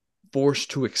are forced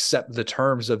to accept the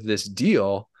terms of this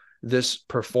deal, this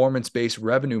performance-based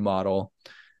revenue model,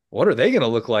 what are they going to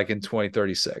look like in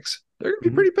 2036? They're going to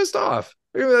be pretty pissed off.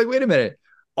 They're going to be like, wait a minute,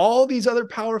 all these other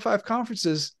Power 5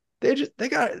 conferences, they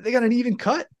got an even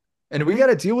cut, and we got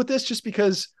to deal with this just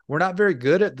because we're not very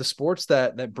good at the sports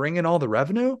that bring in all the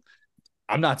revenue.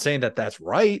 I'm not saying that that's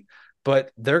right,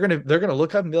 But they're gonna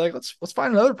look up and be like, let's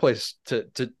find another place to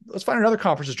let's find another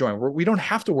conference to join. We don't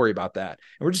have to worry about that,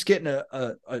 and we're just getting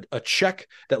a check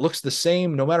that looks the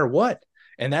same no matter what,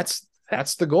 and that's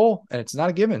the goal, and it's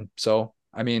not a given. So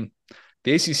I mean,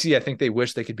 the ACC, I think they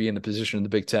wish they could be in the position of the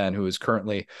Big Ten, who is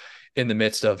currently in the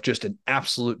midst of just an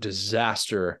absolute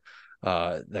disaster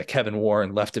that Kevin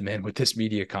Warren left him in with this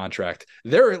media contract.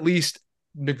 They're at least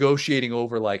negotiating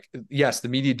over, like, yes, the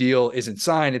media deal isn't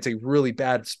signed. It's a really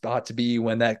bad spot to be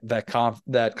when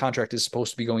that contract is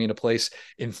supposed to be going into place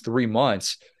in 3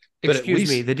 months. But Excuse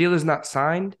me, the deal is not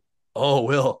signed. Oh,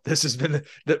 Will, this has been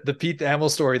the Pete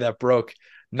Thamel story that broke.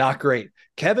 Not great.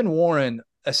 Kevin Warren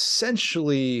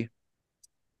essentially,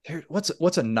 here,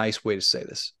 what's a nice way to say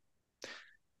this?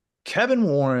 Kevin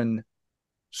Warren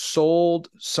sold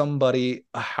somebody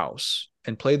a house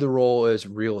and played the role as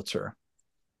realtor,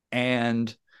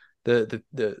 and the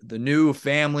new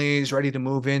families ready to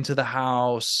move into the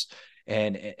house,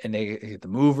 and they get the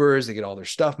movers, they get all their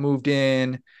stuff moved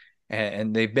in,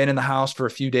 and they've been in the house for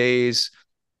a few days,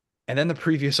 and then the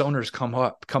previous owners come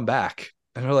back,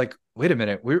 and they're like, wait a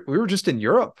minute, we were just in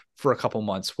Europe for a couple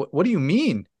months. What do you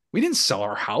mean? We didn't sell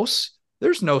our house.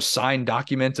 There's no signed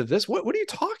document of this. What are you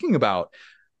talking about?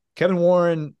 Kevin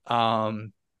Warren,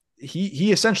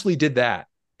 he essentially did that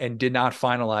and did not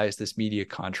finalize this media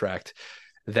contract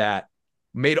that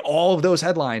made all of those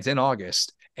headlines in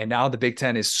August. And now the Big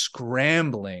Ten is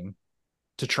scrambling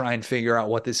to try and figure out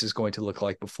what this is going to look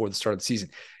like before the start of the season.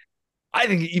 I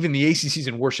think even the ACC is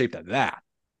in worse shape than that.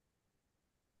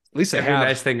 At least Every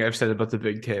nice thing I've said about the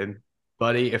Big Ten,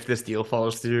 buddy, if this deal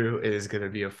falls through, it is going to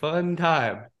be a fun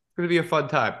time. It's going to be a fun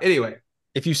time. Anyway,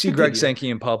 if you see Greg Sankey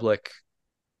in public,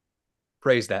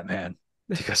 praise that man,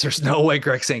 because there's no way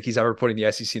Greg Sankey's ever putting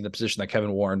the SEC in the position that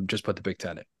Kevin Warren just put the Big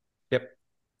Ten in. Yep.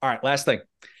 All right, last thing.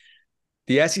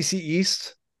 The SEC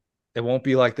East, it won't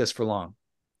be like this for long.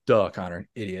 Duh, Connor,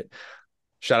 idiot.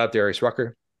 Shout out Darius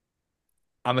Rucker.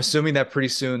 I'm assuming that pretty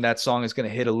soon that song is going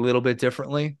to hit a little bit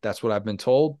differently. That's what I've been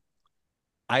told.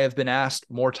 I have been asked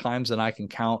more times than I can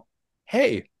count,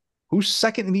 hey, who's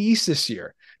second in the East this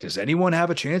year? Does anyone have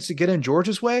a chance to get in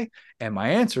Georgia's way? And my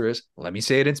answer is, let me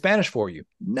say it in Spanish for you.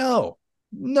 No,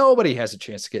 nobody has a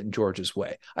chance to get in Georgia's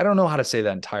way. I don't know how to say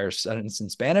that entire sentence in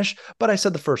Spanish, but I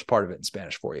said the first part of it in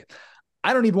Spanish for you.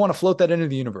 I don't even want to float that into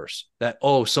the universe that,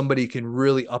 oh, somebody can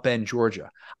really upend Georgia.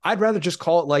 I'd rather just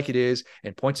call it like it is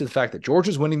and point to the fact that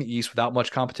Georgia's winning the East without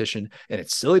much competition. And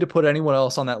it's silly to put anyone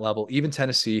else on that level, even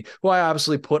Tennessee, who I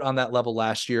obviously put on that level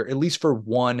last year, at least for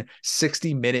one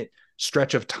 60-minute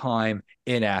stretch of time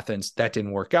in Athens. That didn't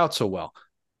work out so well.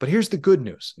 But here's the good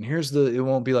news. And it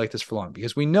won't be like this for long,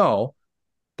 because we know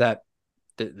that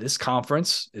this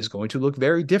conference is going to look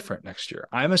very different next year.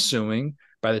 I'm assuming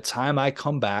by the time I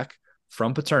come back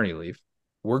from paternity leave,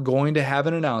 we're going to have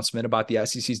an announcement about the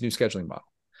SEC's new scheduling model.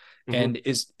 Mm-hmm. And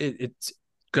it's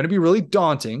going to be really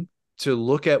daunting to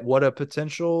look at what a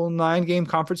potential 9-game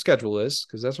conference schedule is,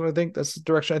 because that's the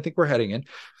direction I think we're heading in.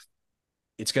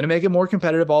 It's going to make it more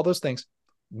competitive, all those things.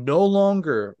 No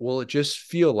longer will it just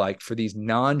feel like, for these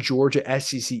non-Georgia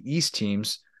SEC East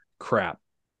teams, crap,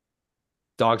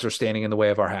 dogs are standing in the way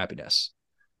of our happiness.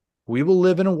 We will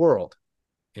live in a world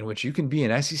in which you can be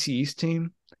an SEC East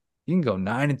team. You can go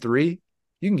 9-3.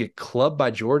 You can get clubbed by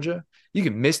Georgia. You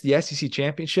can miss the SEC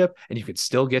championship, and you can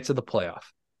still get to the playoff.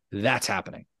 That's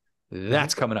happening.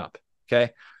 That's coming up.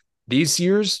 Okay. These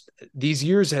years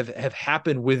have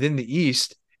happened within the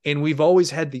East, and we've always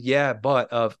had the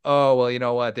but of, oh, well, you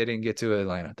know what? They didn't get to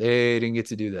Atlanta. They didn't get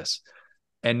to do this.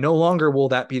 And no longer will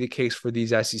that be the case for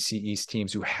these SEC East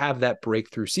teams who have that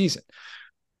breakthrough season.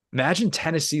 Imagine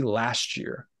Tennessee last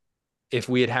year if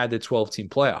we had had the 12-team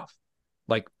playoff.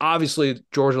 Like, obviously,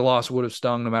 Georgia loss would have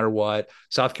stung no matter what.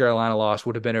 South Carolina loss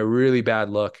would have been a really bad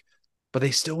look, but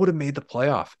they still would have made the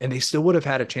playoff, and they still would have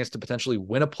had a chance to potentially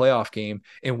win a playoff game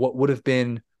in what would have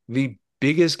been the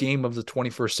biggest game of the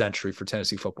 21st century for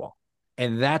Tennessee football.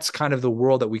 And that's kind of the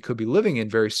world that we could be living in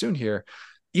very soon here.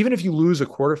 Even if you lose a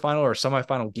quarterfinal or a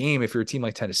semifinal game, if you're a team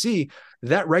like Tennessee,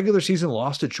 that regular season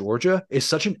loss to Georgia is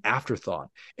such an afterthought.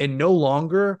 And no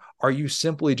longer are you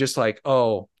simply just like,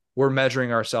 oh, we're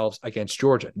measuring ourselves against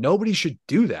Georgia. Nobody should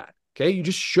do that. Okay. You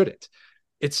just shouldn't.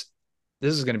 This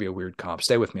is going to be a weird comp.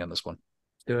 Stay with me on this one.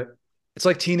 Let's do it. It's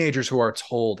like teenagers who are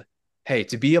told, hey,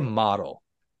 to be a model,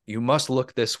 you must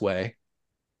look this way.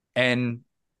 And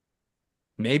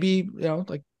maybe,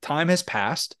 like, time has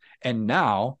passed, and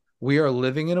now we are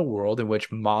living in a world in which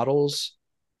models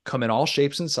come in all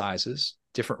shapes and sizes,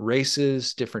 different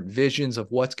races, different visions of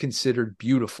what's considered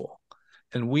beautiful.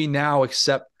 And we now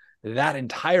accept that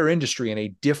entire industry in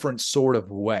a different sort of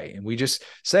way. And we just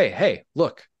say, hey,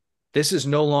 look, This is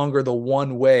no longer the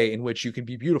one way in which you can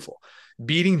be beautiful.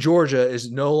 Beating Georgia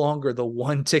is no longer the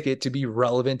one ticket to be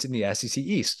relevant in the SEC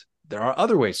East. There are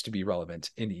other ways to be relevant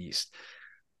in the East.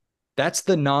 That's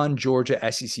the non-Georgia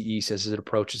SEC East as it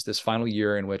approaches this final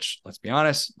year in which, let's be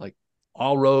honest, like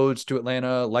all roads to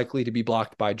Atlanta likely to be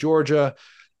blocked by Georgia.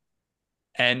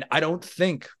 And I don't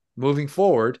think moving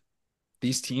forward,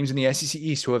 these teams in the SEC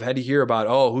East who have had to hear about,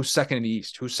 oh, who's second in the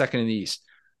East, who's second in the East,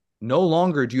 no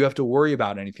longer do you have to worry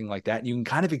about anything like that. You can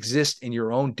kind of exist in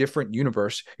your own different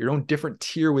universe, your own different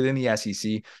tier within the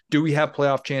SEC. Do we have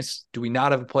playoff chance? Do we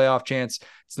not have a playoff chance?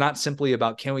 It's not simply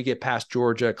about can we get past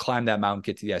Georgia, climb that mountain,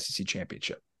 get to the SEC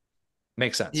championship.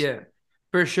 Makes sense. Yeah,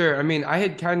 for sure. I mean, I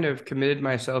had kind of committed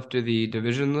myself to the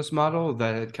divisionless model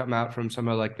that had come out from some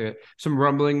of like some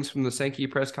rumblings from the Sankey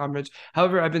press conference.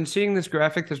 However, I've been seeing this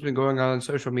graphic that's been going on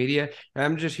social media, and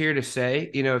I'm just here to say,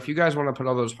 if you guys want to put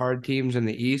all those hard teams in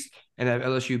the East and have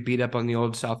LSU beat up on the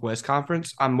old Southwest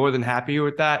Conference, I'm more than happy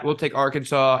with that. We'll take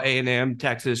Arkansas, A&M,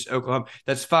 Texas, Oklahoma.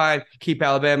 That's fine. Keep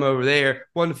Alabama over there.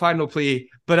 One final plea,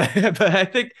 but I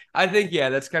think yeah,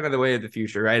 that's kind of the way of the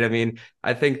future, right? I mean,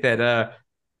 I think that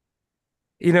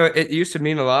it used to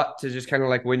mean a lot to just kind of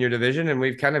like win your division. And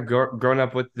we've kind of grown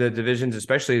up with the divisions,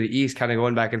 especially the East, kind of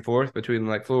going back and forth between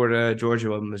like Florida,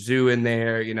 Georgia, and Mizzou in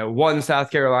there, one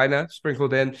South Carolina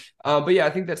sprinkled in. But yeah,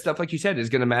 I think that stuff, like you said, is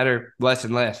going to matter less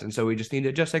and less. And so we just need to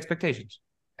adjust expectations.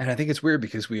 And I think it's weird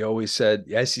because we always said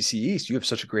the SEC East, you have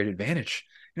such a great advantage.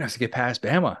 You have to get past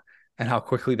Bama, and how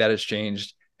quickly that has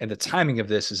changed. And the timing of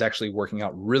this is actually working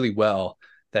out really well,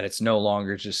 that it's no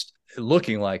longer just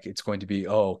looking like it's going to be,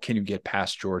 oh, can you get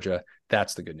past Georgia?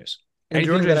 That's the good news. And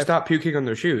Georgia stopped puking on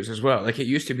their shoes as well. Like it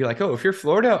used to be like, oh, if you're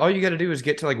Florida, all you got to do is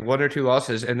get to like one or two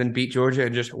losses and then beat Georgia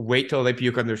and just wait till they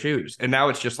puke on their shoes. And now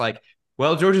it's just like,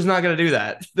 well, Georgia's not going to do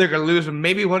that. They're going to lose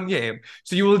maybe one game.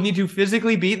 So you will need to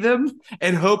physically beat them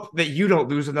and hope that you don't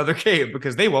lose another game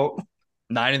because they won't.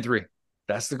 9-3.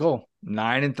 That's the goal.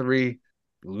 9-3.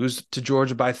 Lose to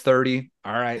Georgia by 30.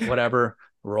 All right, whatever.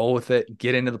 Roll with it.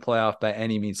 Get into the playoff by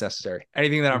any means necessary.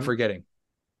 Anything that I'm forgetting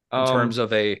in terms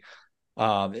of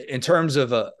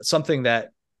something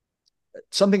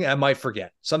I might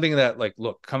forget, something that like,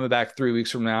 look, coming back 3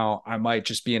 weeks from now, I might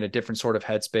just be in a different sort of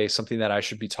headspace, something that I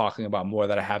should be talking about more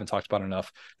that I haven't talked about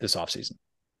enough this offseason.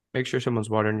 Make sure someone's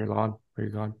watering your lawn where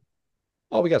you're gone.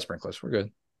 Oh, we got sprinklers. We're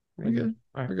good. We're good.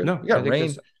 All right. We're good. No, we got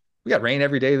rain. We got rain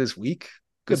every day this week.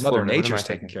 Good Mother Nature's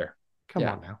taking care. Come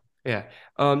on now. Yeah.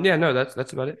 Yeah, no,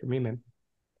 that's about it for me, man.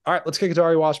 All right, let's kick it to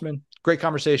Ari Wasserman. Great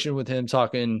conversation with him,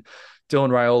 talking Dylan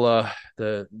Raiola,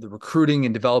 the recruiting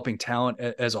and developing talent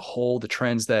as a whole, the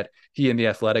trends that he and the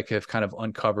Athletic have kind of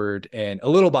uncovered, and a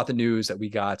little about the news that we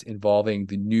got involving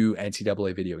the new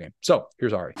NCAA video game. So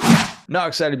here's Ari. Now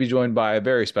excited to be joined by a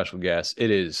very special guest. It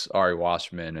is Ari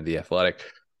Wasserman of the Athletic.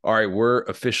 Ari, we're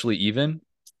officially even.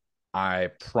 I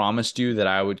promised you that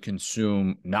I would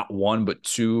consume not one, but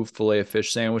two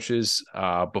Filet-O-Fish sandwiches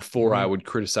before I would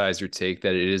criticize your take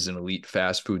that it is an elite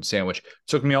fast food sandwich.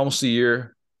 Took me almost a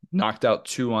year, knocked out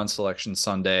two on Selection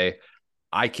Sunday.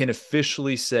 I can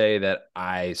officially say that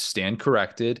I stand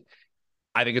corrected.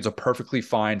 I think it's a perfectly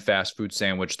fine fast food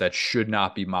sandwich that should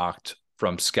not be mocked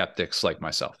from skeptics like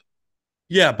myself.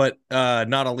 Yeah, but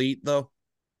not elite though.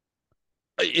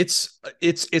 It's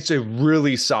a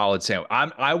really solid sandwich.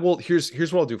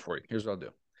 Here's what I'll do for you. Here's what I'll do.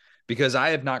 Because I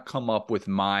have not come up with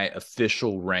my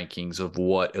official rankings of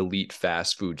what elite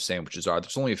fast food sandwiches are.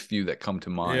 There's only a few that come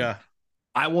to mind. Yeah.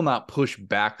 I will not push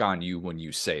back on you when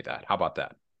you say that. How about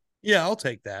that? Yeah, I'll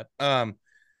take that.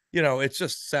 It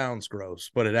just sounds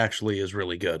gross, but it actually is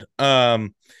really good.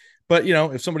 But,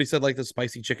 if somebody said like the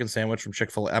spicy chicken sandwich from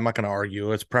Chick-fil-A, I'm not going to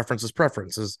argue. It's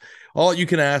preferences. All you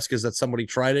can ask is that somebody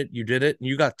tried it, you did it, and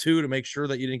you got two to make sure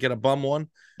that you didn't get a bum one,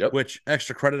 which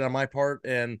extra credit on my part.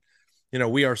 And,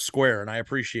 we are square and I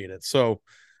appreciate it. So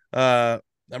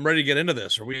I'm ready to get into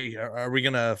this. Are we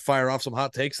going to fire off some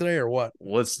hot takes today or what?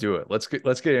 Let's do it. Let's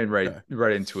get in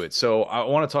right into it. So I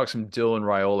want to talk some Dylan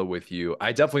Raiola with you.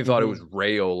 I definitely thought it was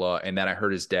Raiola, and then I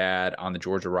heard his dad on the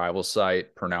Georgia Rival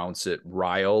site pronounce it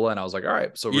Raiola, and I was like, all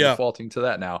right, so we're defaulting to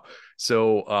that now.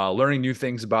 So learning new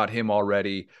things about him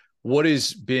already. What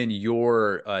has been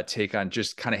your take on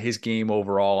just kind of his game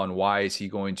overall, and why is he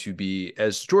going to be,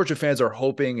 as Georgia fans are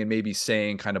hoping and maybe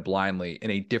saying kind of blindly, in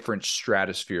a different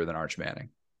stratosphere than Arch Manning?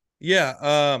 Yeah.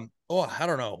 I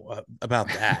don't know about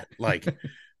that. Like,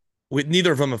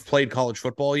 neither of them have played college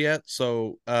football yet.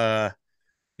 So, they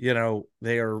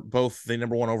are both the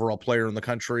number one overall player in the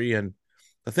country. And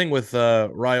the thing with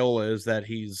Raiola is that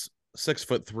he's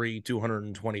 6'3",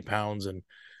 220 pounds, and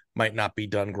might not be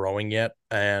done growing yet.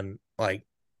 And like,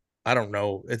 I don't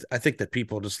know. I think that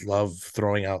people just love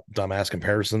throwing out dumbass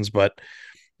comparisons, but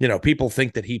people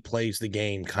think that he plays the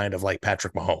game kind of like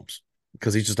Patrick Mahomes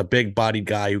because he's just a big bodied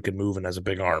guy who can move and has a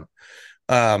big arm.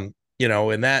 And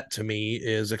that to me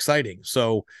is exciting.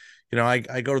 So,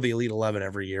 I go to the Elite 11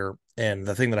 every year. And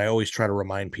the thing that I always try to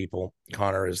remind people,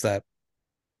 Connor, is that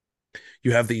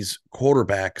you have these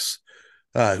quarterbacks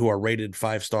who are rated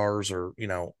 5 stars or,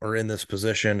 are in this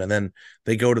position. And then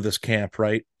they go to this camp,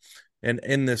 right? And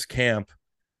in this camp,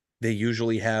 they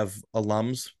usually have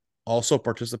alums also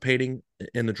participating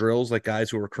in the drills, like guys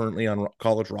who are currently on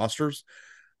college rosters.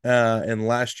 And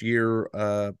last year,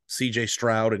 CJ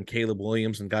Stroud and Caleb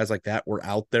Williams and guys like that were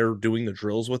out there doing the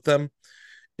drills with them.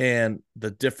 And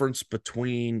the difference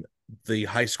between the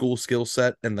high school skill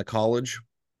set and the college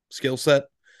skill set,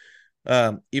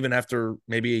 even after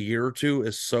maybe a year or two,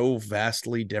 is so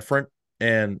vastly different.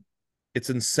 And it's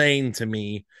insane to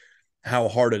me how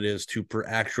hard it is to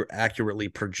accurately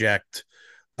project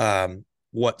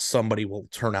what somebody will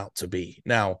turn out to be.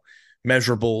 Now,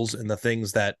 measurables and the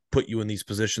things that put you in these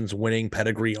positions, winning,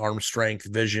 pedigree, arm strength,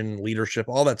 vision, leadership,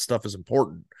 all that stuff is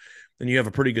important. And you have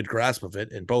a pretty good grasp of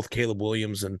it. And both Caleb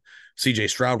Williams and CJ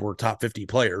Stroud were top 50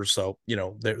 players. So,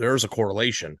 there's a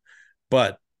correlation.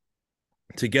 But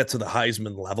to get to the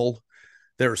Heisman level,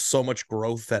 there's so much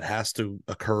growth that has to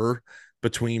occur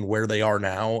between where they are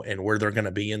now and where they're going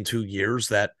to be in 2 years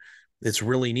that it's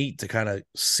really neat to kind of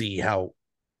see how,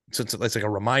 since it's like a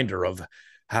reminder of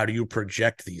how do you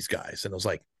project these guys. And it was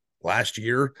like last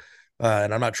year,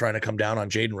 and I'm not trying to come down on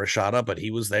Jaden Rashada, but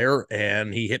he was there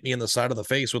and he hit me in the side of the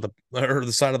face or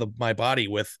the side of my body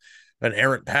with an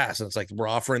errant pass. And it's like, we're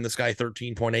offering this guy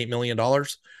 $13.8 million,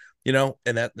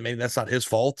 and that maybe that's not his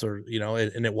fault or,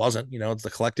 and it wasn't, it's the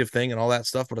collective thing and all that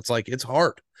stuff, but it's like, it's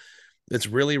hard. It's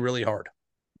really, really hard.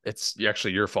 It's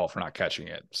actually your fault for not catching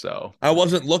it. So I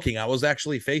wasn't looking. I was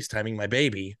actually FaceTiming my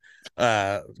baby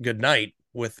good night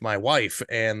with my wife,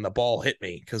 and the ball hit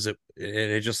me because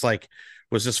it just like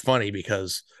was just funny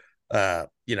because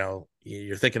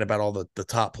you're thinking about all the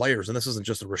top players, and this isn't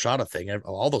just a Rashada thing.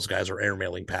 All those guys are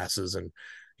airmailing passes and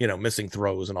missing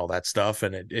throws and all that stuff,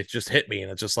 and it just hit me,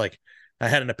 and it's just like I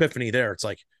had an epiphany there. It's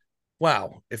like,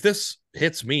 wow, if this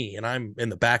hits me and I'm in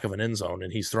the back of an end zone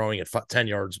and he's throwing it 10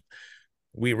 yards,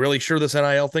 we really sure this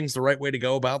NIL thing's the right way to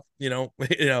go about, it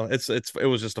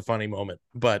was just a funny moment.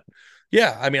 But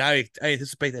yeah, I mean, I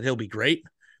anticipate that he'll be great.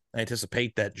 I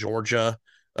anticipate that Georgia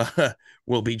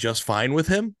will be just fine with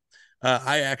him.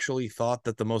 I actually thought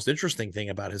that the most interesting thing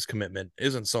about his commitment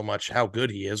isn't so much how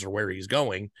good he is or where he's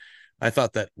going. I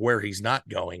thought that where he's not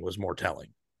going was more telling.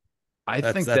 I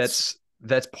think that's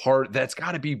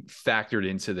got to be factored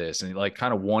into this, and like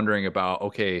kind of wondering about,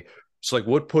 okay, so like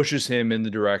what pushes him in the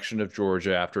direction of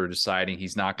Georgia after deciding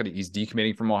he's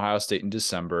decommitting from Ohio State in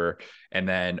December, and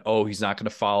then he's not going to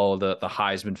follow the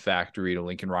Heisman factory to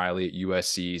Lincoln Riley at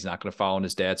USC. He's not going to follow in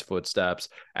his dad's footsteps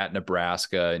at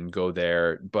Nebraska and go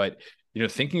there. But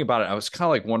thinking about it, I was kind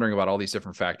of like wondering about all these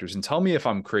different factors, and tell me if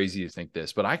I'm crazy to think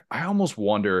this, but I almost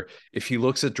wonder if he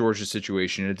looks at Georgia's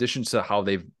situation, in addition to how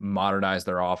they've modernized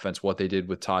their offense, what they did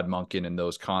with Todd Monken and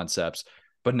those concepts,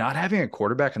 but not having a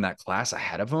quarterback in that class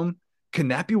ahead of him. Can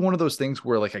that be one of those things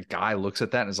where like a guy looks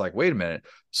at that and is like, wait a minute.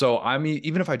 So I mean,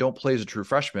 even if I don't play as a true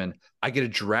freshman, I get a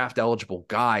draft eligible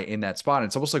guy in that spot. And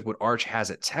it's almost like what Arch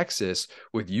has at Texas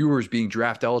with Ewers being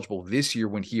draft eligible this year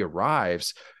when he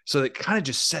arrives. So it kind of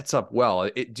just sets up well.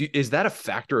 Is that a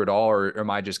factor at all, or am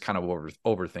I just kind of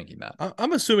overthinking that?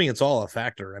 I'm assuming it's all a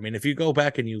factor. I mean, if you go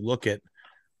back and you look at,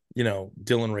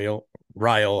 Dylan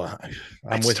Raiola,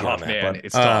 I'm with you on that, man. But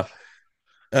it's tough.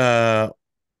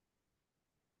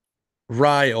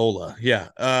 Raiola, yeah.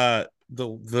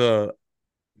 The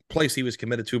place he was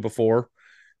committed to before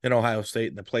in Ohio State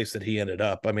and the place that he ended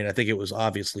up. I mean, I think it was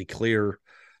obviously clear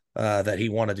that he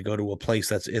wanted to go to a place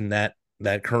that's in that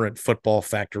current football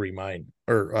factory mind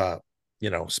or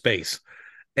space.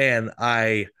 And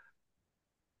I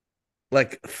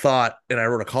thought, and I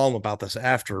wrote a column about this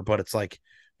after, but it's like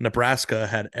Nebraska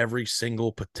had every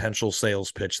single potential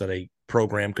sales pitch that a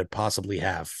program could possibly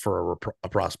have for a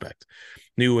prospect.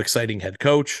 New exciting head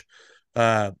coach,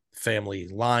 family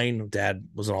line. Dad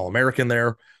was an All-American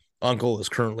there. Uncle is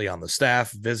currently on the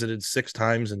staff, visited 6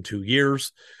 times in 2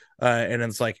 years. And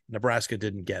it's like Nebraska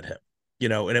didn't get him,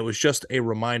 and it was just a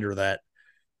reminder that,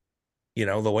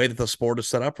 the way that the sport is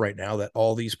set up right now, that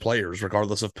all these players,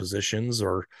 regardless of positions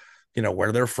or,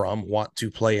 where they're from, want to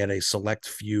play at a select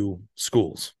few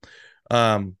schools.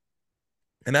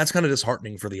 And that's kind of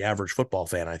disheartening for the average football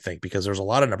fan, I think, because there's a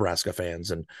lot of Nebraska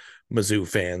fans and Mizzou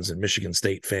fans and Michigan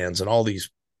State fans and all these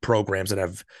programs that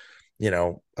have,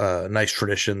 nice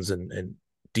traditions and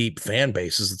deep fan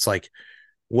bases. It's like,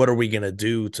 what are we going to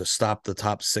do to stop the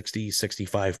top 60,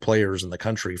 65 players in the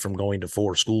country from going to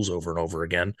 4 schools over and over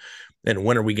again? And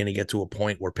when are we going to get to a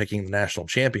point where picking the national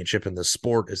championship in this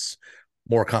sport is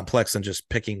more complex than just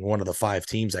picking one of the 5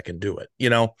 teams that can do it, you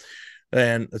know?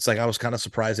 And it's like, I was kind of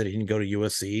surprised that he didn't go to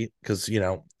USC because, you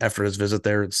know, after his visit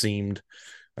there, it seemed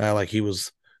like he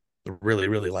was really,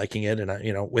 really liking it. And,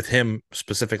 you know, with him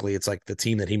specifically, it's like the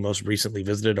team that he most recently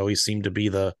visited always seemed to be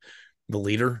the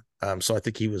leader. So I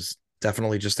think he was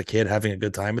definitely just a kid having a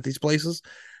good time at these places.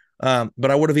 But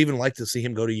I would have even liked to see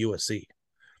him go to USC,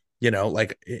 you know,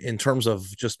 like in terms of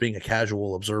just being a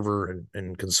casual observer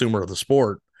and consumer of the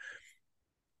sport,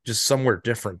 just somewhere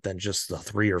different than just the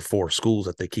 3 or 4 schools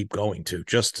that they keep going to,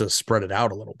 just to spread it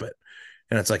out a little bit.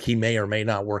 And it's like, he may or may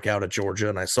not work out at Georgia.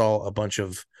 And I saw a bunch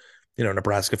of, you know,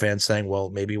 Nebraska fans saying,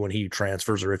 well, maybe when he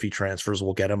transfers or if he transfers,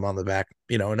 we'll get him on the back,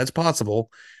 you know, and that's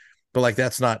possible. But like,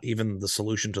 that's not even the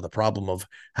solution to the problem of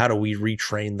how do we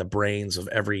retrain the brains of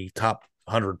every top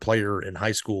 100 player in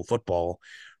high school football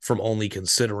from only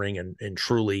considering and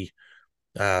truly,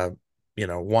 you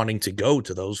know, wanting to go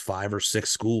to those 5 or 6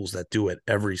 schools that do it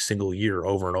every single year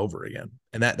over and over again.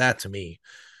 And that to me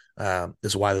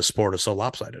is why the sport is so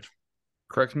lopsided.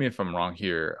 Correct me if I'm wrong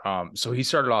here. So he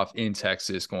started off in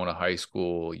Texas, going to high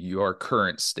school, your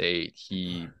current state.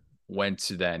 He went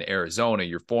to then Arizona,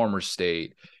 your former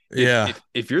state.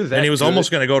 If you're that, and he was good,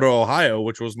 almost going to go to Ohio,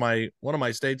 which was one of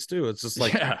my states too. It's just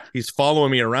like, he's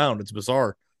following me around. It's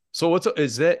bizarre. So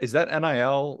is that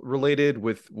NIL related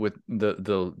with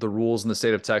the rules in the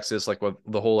state of Texas, like with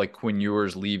the whole like Quinn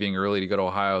Ewers leaving early to go to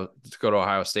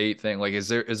Ohio State thing? Like, is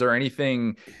there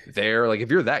anything there? Like,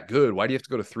 if you're that good, why do you have to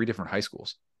go to 3 different high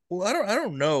schools? Well, I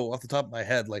don't know off the top of my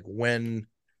head like when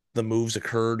the moves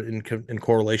occurred in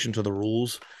correlation to the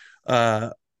rules.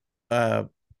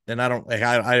 And I don't like,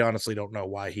 I honestly don't know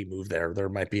why he moved there. There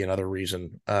might be another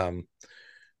reason.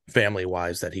 Family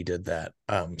wise that he did that.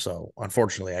 So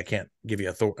unfortunately I can't give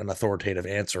you an authoritative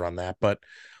answer on that. But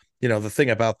you know, the thing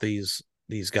about these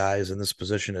guys in this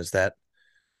position is that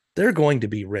they're going to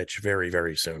be rich very,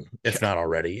 very soon, if not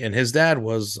already. And his dad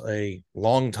was a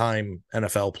longtime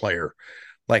NFL player.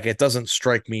 Like, it doesn't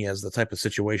strike me as the type of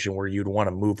situation where you'd want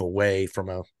to move away from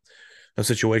a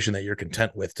situation that you're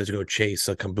content with to go chase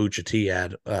a kombucha tea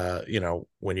ad, you know,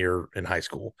 when you're in high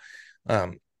school.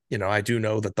 You know, I do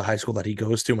know that the high school that he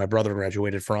goes to, my brother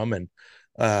graduated from, and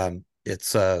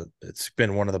it's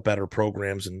been one of the better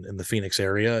programs in the Phoenix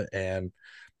area. And,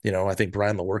 you know, I think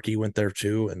Brian Lewerke went there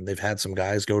too, and they've had some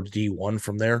guys go to D1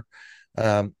 from there.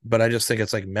 But I just think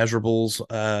it's like measurables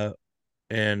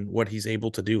and what he's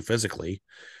able to do physically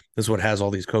is what has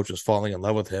all these coaches falling in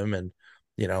love with him. And,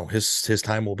 you know, his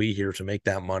time will be here to make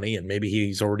that money, and maybe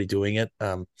he's already doing it.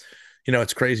 You know,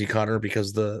 it's crazy, Connor,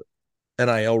 because the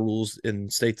NIL rules in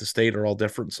state to state are all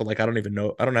different. So like, I don't even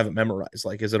know. I don't have it memorized.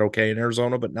 Like, is it okay in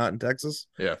Arizona, but not in Texas?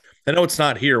 Yeah. I know it's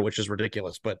not here, which is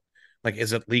ridiculous, but like,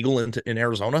 is it legal in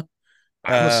Arizona?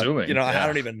 I'm assuming, you know, yeah. I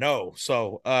don't even know.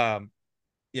 So,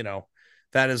 you know,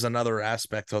 that is another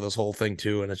aspect of this whole thing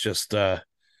too. And it's just, you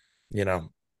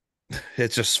know,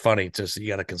 it's just funny. You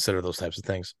got to consider those types of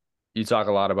things. You talk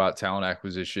a lot about talent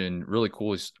acquisition. Really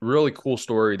cool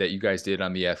story that you guys did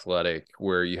on The Athletic,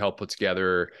 where you helped put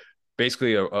together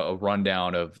basically a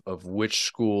rundown of which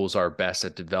schools are best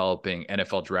at developing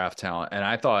NFL draft talent. And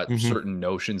I thought certain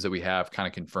notions that we have kind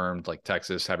of confirmed, like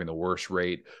Texas having the worst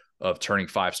rate of turning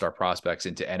 5-star prospects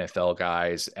into NFL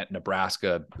guys, at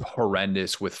Nebraska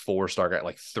horrendous with 4-star guys,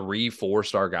 like 3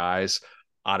 4-star guys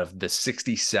out of the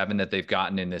 67 that they've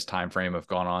gotten in this time frame have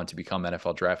gone on to become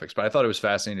NFL draft picks. But I thought it was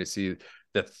fascinating to see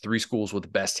the 3 schools with the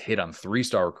best hit on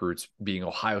 3-star recruits being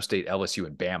Ohio State, LSU,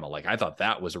 and Bama. Like, I thought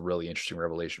that was a really interesting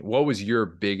revelation. What was your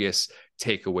biggest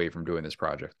takeaway from doing this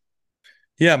project?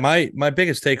 Yeah, my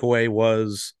biggest takeaway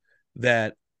was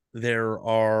that there's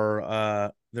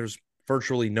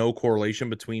virtually no correlation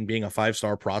between being a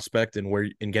 5-star prospect and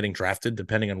and getting drafted,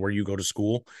 depending on where you go to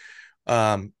school.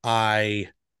 And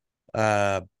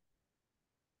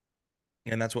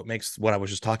that's what makes what I was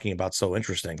just talking about so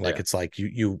interesting. Like, it's like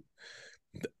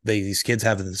these kids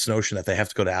have this notion that they have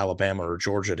to go to Alabama or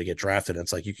Georgia to get drafted.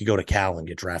 It's like, you could go to Cal and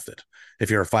get drafted if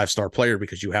you're a 5-star player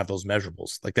because you have those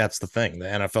measurables. Like, that's the thing. The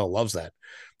NFL loves that.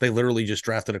 They literally just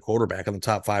drafted a quarterback in the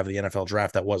top 5 of the NFL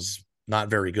draft that was not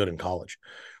very good in college,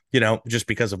 you know, just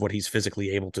because of what he's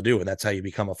physically able to do. And that's how you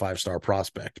become a 5-star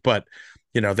prospect. But,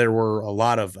 you know, there were a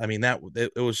lot of, I mean,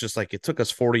 it was just like, it took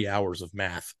us 40 hours of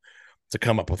math to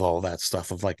come up with all of that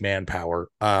stuff of like manpower.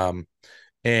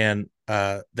 And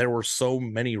there were so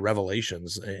many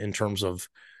revelations in terms of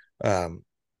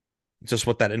just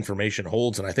what that information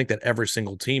holds. And I think that every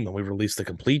single team, when we release the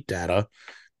complete data,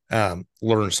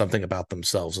 learn something about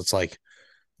themselves. It's like,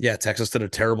 yeah, Texas did a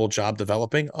terrible job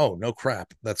developing. Oh, no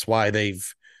crap. That's why they've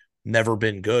never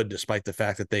been good, despite the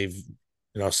fact that they've,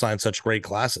 signed such great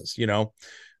classes,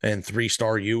 and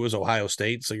 3-star U is Ohio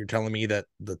State. So you're telling me that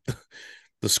the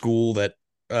school that,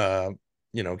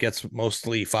 gets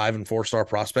mostly 5 and 4-star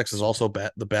prospects is also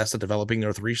the best at developing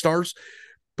their 3-stars.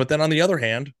 But then on the other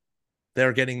hand,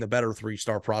 they're getting the better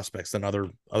 3-star prospects than other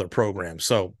programs.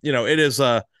 So, it is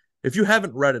if you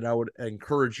haven't read it, I would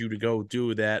encourage you to go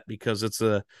do that, because it's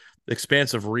a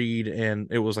expansive read, and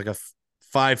it was like a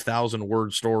 5,000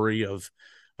 word story of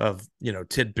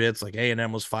tidbits. Like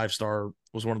A&M was 5-star,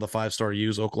 was one of the 5-star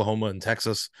U's. Oklahoma and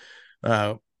Texas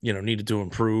needed to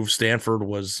improve. Stanford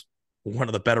was one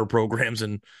of the better programs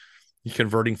in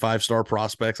converting 5-star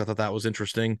prospects. I thought that was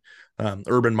interesting.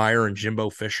 Urban Meyer and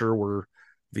Jimbo Fisher were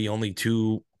the only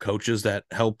 2 coaches that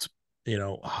helped,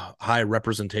 high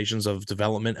representations of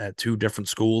development at 2 different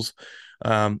schools.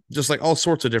 Just like all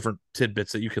sorts of different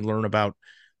tidbits that you can learn about,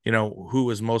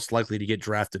 who is most likely to get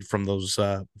drafted from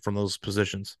those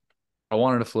positions. I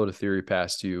wanted to float a theory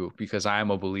past you because I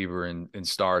am a believer in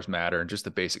stars matter and just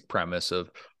the basic premise of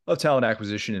talent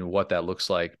acquisition and what that looks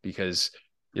like. Because,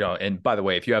 and by the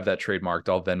way, if you have that trademarked,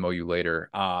 I'll Venmo you later.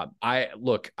 I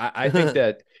think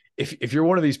that if you're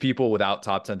one of these people without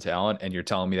top 10 talent and you're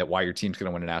telling me that why your team's going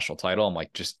to win a national title, I'm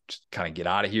like, just kind of get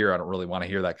out of here. I don't really want to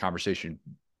hear that conversation.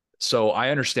 So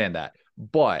I understand that.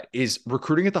 But is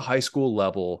recruiting at the high school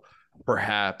level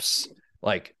perhaps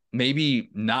like maybe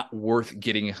not worth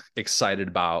getting excited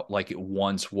about like it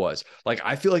once was? Like,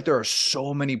 I feel like there are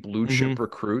so many blue chip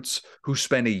recruits who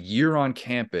spend a year on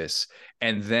campus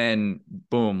and then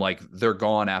boom, like they're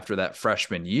gone after that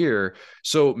freshman year.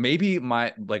 So maybe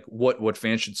what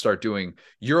fans should start doing,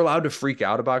 you're allowed to freak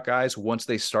out about guys once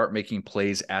they start making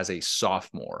plays as a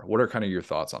sophomore. What are kind of your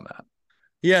thoughts on that?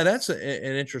 Yeah, that's an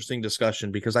interesting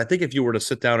discussion, because I think if you were to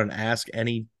sit down and ask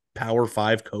any Power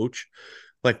 5 coach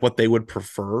like what they would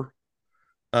prefer,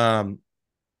 I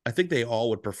think they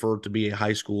all would prefer to be a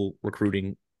high school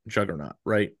recruiting juggernaut,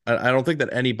 right? I don't think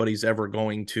that anybody's ever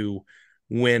going to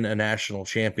win a national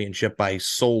championship by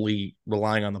solely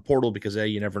relying on the portal, because A,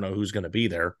 you never know who's going to be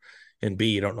there, and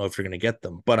B, you don't know if you're going to get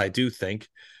them. But I do think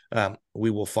we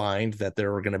will find that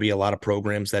there are going to be a lot of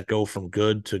programs that go from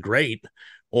good to great,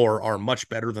 or are much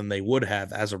better than they would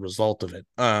have as a result of it.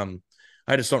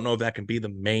 I just don't know if that can be the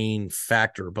main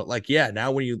factor. But like, yeah,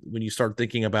 now when you start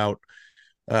thinking about,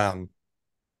 what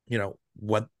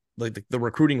like the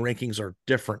recruiting rankings are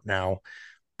different now,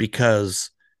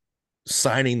 because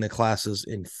signing the classes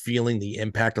and feeling the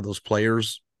impact of those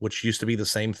players, which used to be the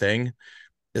same thing,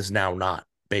 is now not,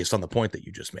 based on the point that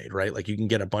you just made, right? Like, you can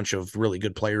get a bunch of really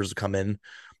good players to come in,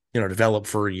 develop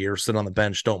for a year, sit on the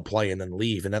bench, don't play, and then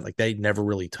leave. And that, like, they never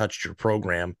really touched your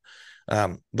program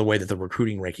the way that the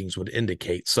recruiting rankings would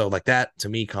indicate. So like that, to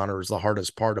me, Connor, is the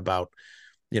hardest part about,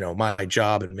 my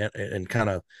job, and kind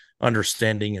of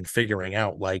understanding and figuring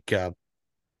out like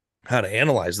how to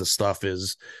analyze this stuff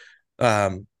is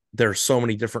there's so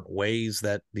many different ways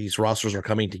that these rosters are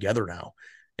coming together now.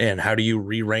 And how do you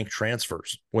re-rank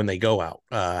transfers when they go out?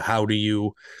 How do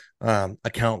you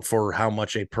account for how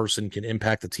much a person can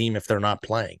impact the team if they're not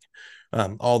playing?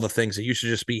 All the things that used to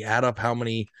just be add up how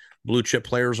many blue chip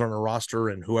players are on a roster,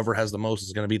 and whoever has the most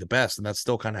is going to be the best. And that's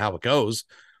still kind of how it goes,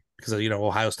 because,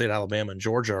 Ohio State, Alabama, and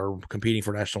Georgia are competing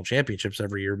for national championships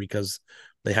every year because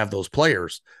they have those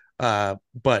players.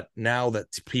 But now that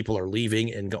people are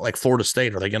leaving and like Florida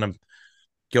State, are they going to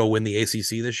go win the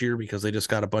ACC this year because they just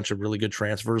got a bunch of really good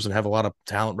transfers and have a lot of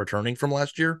talent returning from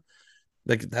last year?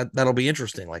 Like that'll be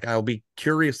interesting. Like, I'll be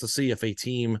curious to see if a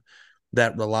team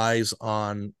that relies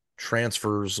on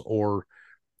transfers, or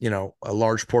a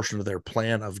large portion of their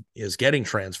plan is getting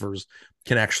transfers,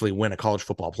 can actually win a college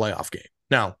football playoff game.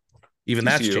 Now, even TCU.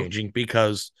 That's changing,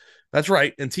 because that's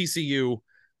right. And TCU,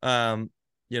 I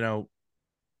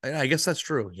guess that's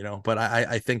true, but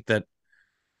I think that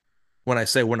when I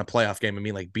say win a playoff game, I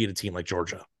mean like beat a team like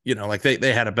Georgia, like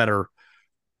they had a better,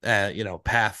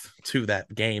 path to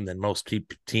that game than most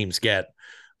teams get,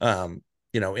 in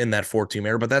that 4-team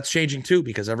era. But that's changing too,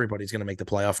 because everybody's going to make the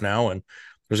playoff now, and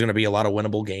there's going to be a lot of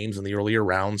winnable games in the earlier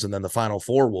rounds, and then the Final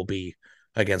Four will be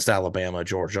against Alabama,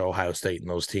 Georgia, Ohio State, and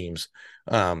those teams.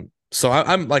 So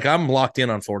I'm locked in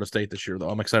on Florida State this year, though.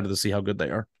 I'm excited to see how good they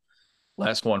are.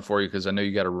 Last one for you, because I know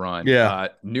you got to run. Yeah.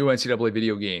 New NCAA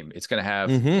video game. It's going to have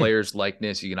players'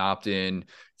 likeness. You can opt in.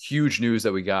 Huge news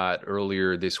that we got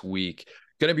earlier this week.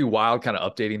 Going to be wild kind of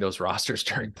updating those rosters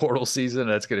during portal season.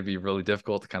 That's going to be really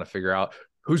difficult to kind of figure out.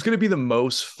 Who's going to be the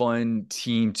most fun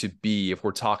team to be if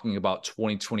we're talking about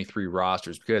 2023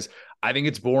 rosters? Because I think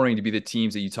it's boring to be the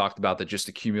teams that you talked about that just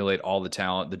accumulate all the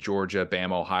talent, the Georgia,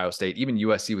 Bama, Ohio State, even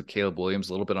USC with Caleb Williams,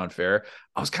 a little bit unfair.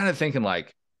 I was kind of thinking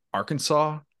like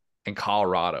Arkansas and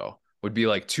Colorado would be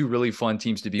like two really fun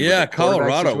teams to be with Yeah, their quarterback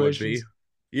Colorado would be. situations.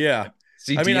 Yeah.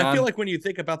 See I mean, I feel Dion. like when you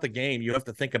think about the game, you have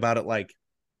to think about it like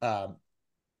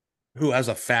who has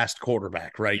a fast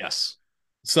quarterback, right? Yes.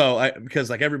 So because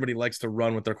like everybody likes to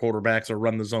run with their quarterbacks or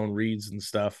run the zone reads and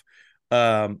stuff.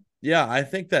 Yeah, I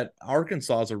think that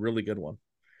Arkansas is a really good one.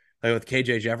 Like with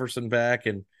KJ Jefferson back,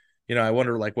 and I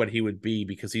wonder like what he would be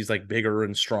because he's like bigger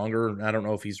and stronger. And I don't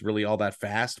know if he's really all that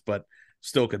fast, but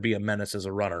still could be a menace as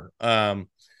a runner.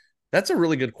 That's a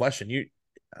really good question.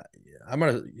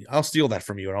 I'll steal that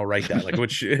from you and I'll write that like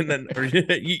which and then or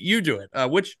you do it.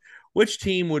 Which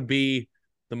team would be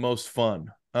the most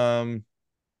fun?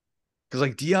 Because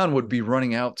like Dion would be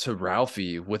running out to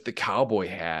Ralphie with the cowboy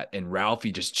hat and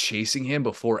Ralphie just chasing him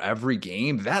before every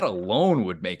game. That alone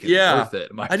would make it worth it.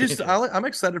 I'm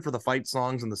excited for the fight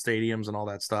songs and the stadiums and all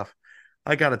that stuff.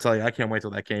 I got to tell you, I can't wait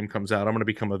till that game comes out. I'm going to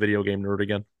become a video game nerd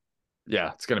again.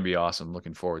 Yeah, it's going to be awesome.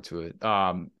 Looking forward to it.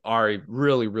 Ari,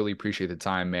 really, really appreciate the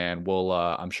time, man.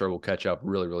 I'm sure we'll catch up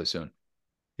really, really soon.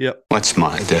 Yep. What's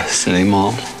my destiny,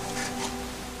 Mom?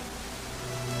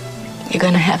 You're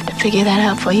gonna have to figure that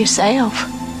out for yourself.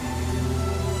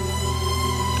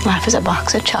 Life is a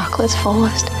box of chocolates,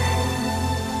 Forrest.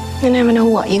 You never know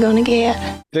what you're gonna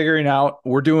get. Figuring out,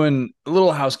 we're doing a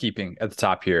little housekeeping at the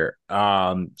top here.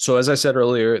 So as I said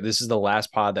earlier, this is the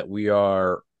last pod that we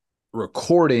are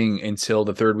recording until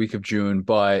the third week of June.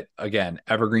 But again,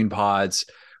 evergreen pods,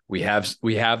 we have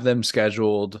them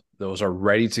scheduled. Those are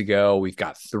ready to go. We've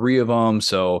got 3 of them.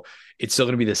 So it's still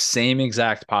going to be the same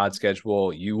exact pod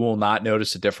schedule. You will not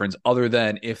notice a difference other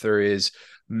than if there is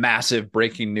massive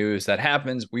breaking news that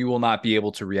happens. We will not be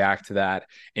able to react to that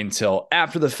until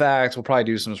after the fact. We'll probably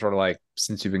do some sort of like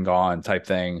since you've been gone type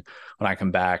thing when I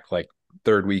come back, like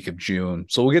third week of June.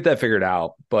 So we'll get that figured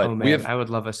out. But I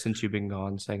would love a since you've been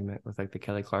gone segment with like the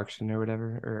Kelly Clarkson or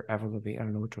whatever, or Avril Lavigne. I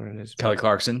don't know which one it is. Kelly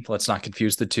Clarkson. Let's not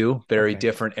confuse the two. Very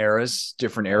different eras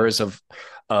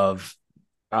of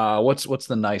what's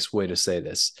the nice way to say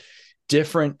this?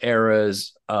 Different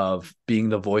eras of being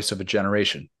the voice of a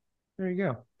generation. There you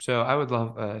go. So I would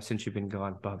love since you've been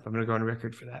gone, Bob. I'm going to go on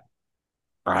record for that.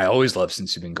 I always love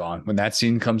Since You've Been Gone. When that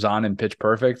scene comes on in Pitch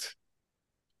Perfect,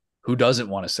 who doesn't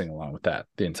want to sing along with that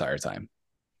the entire time?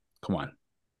 Come on.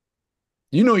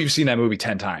 You've seen that movie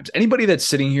 10 times. Anybody that's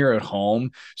sitting here at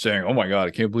home saying, oh my God,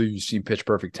 I can't believe you've seen Pitch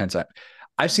Perfect 10 times.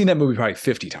 I've seen that movie probably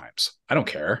 50 times. I don't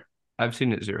care. I've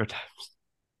seen it 0 times.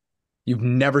 You've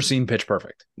never seen Pitch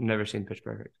Perfect? Never seen Pitch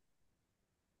Perfect.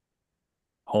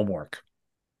 Homework.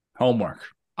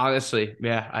 Honestly,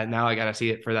 yeah. Now I got to see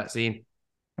it for that scene.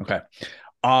 Okay.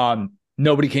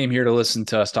 Nobody came here to listen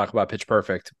to us talk about Pitch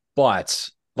Perfect, but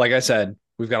like I said,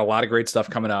 we've got a lot of great stuff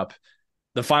coming up.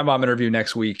 The Feinbaum interview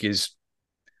next week is,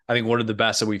 I think, one of the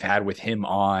best that we've had with him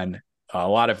on. A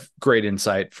lot of great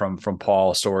insight from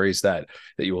Paul, stories that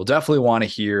you will definitely want to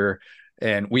hear.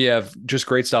 And we have just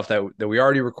great stuff that we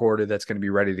already recorded that's going to be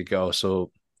ready to go.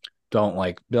 So don't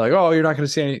be like, oh, you're not going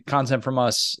to see any content from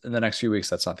us in the next few weeks.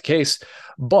 That's not the case.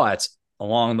 But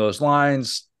along those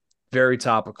lines, very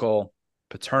topical,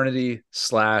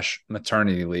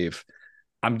 paternity/maternity leave.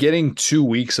 I'm getting 2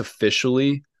 weeks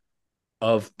officially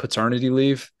of paternity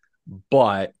leave,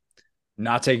 but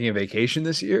not taking a vacation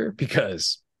this year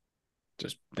because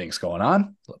just things going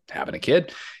on, having a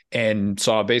kid. And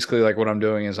so basically like what I'm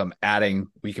doing is I'm adding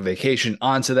week of vacation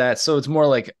onto that. So it's more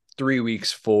like 3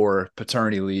 weeks for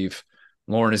paternity leave.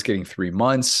 Lauren is getting 3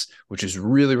 months, which is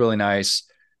really, really nice.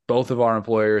 Both of our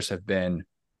employers have been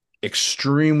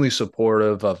extremely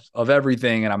supportive of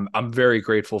everything. And I'm very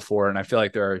grateful for it. And I feel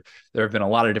like there have been a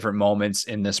lot of different moments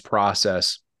in this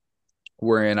process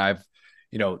wherein I've,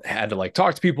 had to like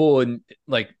talk to people and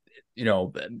like,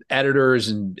 editors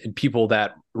and people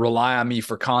that rely on me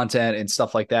for content and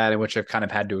stuff like that, in which I've kind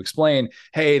of had to explain,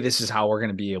 hey, this is how we're going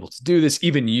to be able to do this.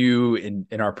 Even you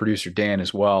and our producer, Dan,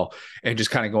 as well. And just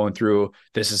kind of going through,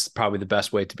 this is probably the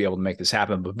best way to be able to make this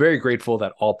happen. But very grateful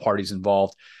that all parties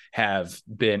involved have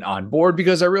been on board,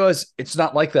 because I realize it's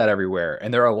not like that everywhere.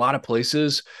 And there are a lot of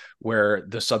places where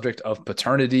the subject of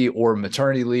paternity or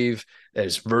maternity leave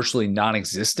is virtually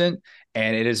non-existent.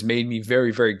 And it has made me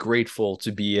very, very grateful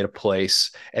to be at a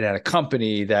place and at a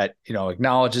company that,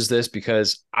 acknowledges this,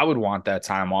 because I would want that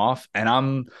time off. And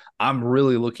I'm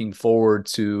really looking forward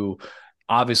to,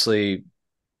 obviously,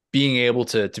 being able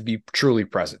to be truly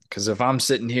present. Because if I'm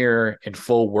sitting here in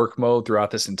full work mode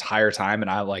throughout this entire time,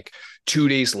 and I like 2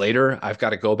 days later, I've got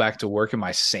to go back to work in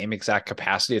my same exact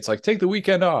capacity. It's like, take the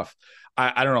weekend off.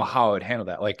 I don't know how I would handle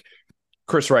that. Like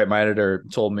Chris Wright, my editor,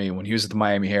 told me when he was at the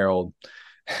Miami Herald,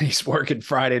 he's working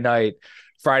Friday night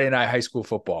high school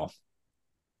football.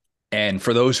 And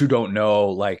for those who don't know,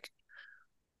 like,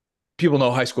 people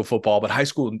know high school football, but high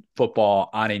school football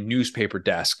on a newspaper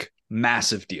desk,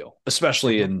 massive deal,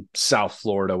 especially in South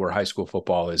Florida where high school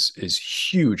football is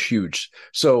huge.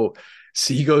 So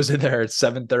he goes in there at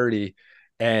 7:30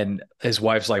 and his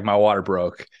wife's like, my water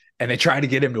broke. And they try to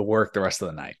get him to work the rest of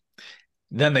the night.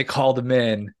 Then they called him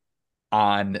in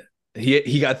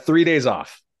he got 3 days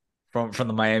off from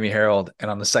the Miami Herald. And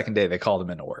on the second day, they called him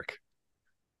into work.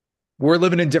 We're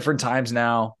living in different times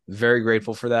now. Very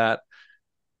grateful for that.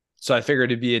 So I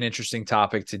figured it'd be an interesting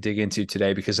topic to dig into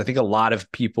today, because I think a lot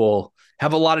of people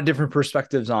have a lot of different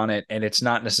perspectives on it. And it's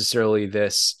not necessarily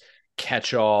this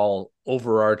catch-all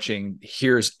overarching,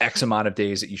 here's X amount of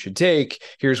days that you should take.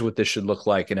 Here's what this should look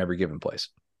like in every given place.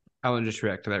 I want to just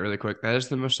react to that really quick. That is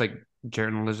the most like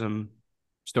journalism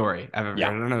story I've ever heard. I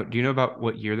don't know. Do you know about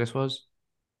what year this was?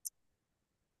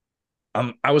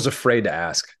 I was afraid to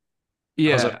ask.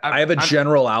 Yeah, I have a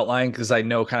general outline because I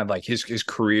know kind of like his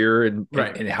career and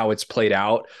how it's played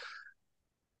out.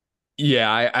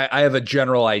 Yeah, I have a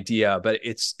general idea, but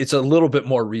it's a little bit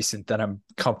more recent than I'm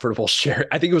comfortable sharing.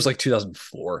 I think it was like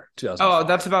 2004, 2005. Oh,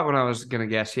 that's about when I was gonna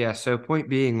guess. Yeah. So point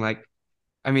being, like,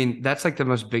 I mean, that's like the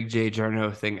most Big J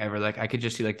Jarno thing ever. Like, I could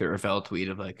just see like the Rafael tweet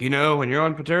of like, when you're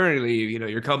on paternity leave,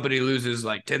 your company loses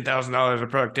like $10,000 of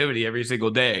productivity every single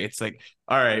day. It's like,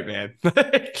 all right, man.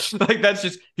 Like, that's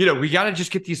just, we got to just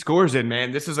get these scores in,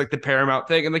 man. This is like the paramount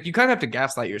thing. And like, you kind of have to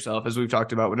gaslight yourself, as we've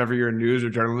talked about, whenever you're in news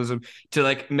or journalism, to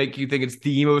like make you think it's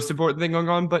the most important thing going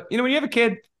on. But, when you have a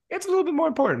kid, it's a little bit more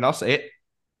important. I'll say it.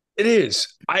 It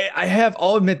is.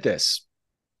 I'll admit this.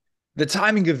 The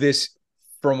timing of this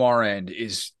from our end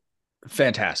is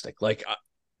fantastic. Like,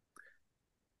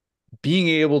 being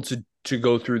able to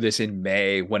go through this in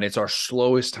May when it's our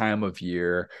slowest time of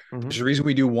year. There's a reason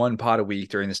we do one pod a week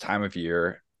during this time of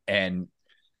year. And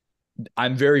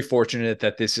I'm very fortunate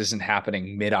that this isn't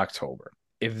happening mid-October.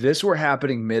 If this were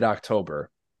happening mid-October,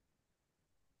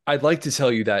 I'd like to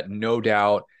tell you that no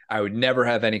doubt I would never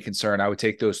have any concern. I would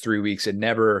take those 3 weeks and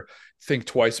never think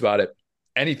twice about it.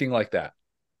 Anything like that.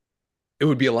 It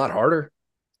would be a lot harder.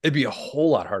 It'd be a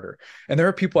whole lot harder. And there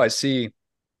are people I see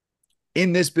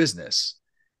in this business,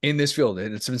 in this field,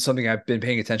 and it's been something I've been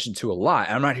paying attention to a lot.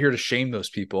 And I'm not here to shame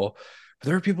those people, but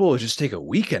there are people who just take a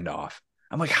weekend off.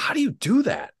 I'm like, how do you do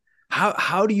that?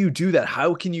 How do you do that?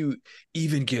 How can you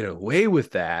even get away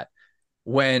with that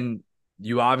when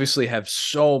you obviously have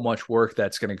so much work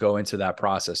that's going to go into that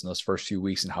process in those first few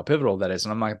weeks and how pivotal that is?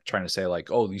 And I'm not trying to say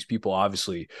like, oh, these people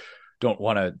obviously don't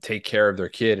want to take care of their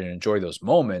kid and enjoy those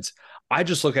moments. I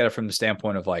just look at it from the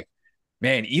standpoint of like,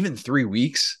 man, even 3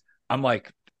 weeks, I'm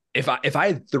like, if I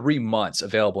had 3 months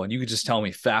available and you could just tell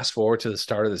me fast forward to the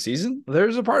start of the season,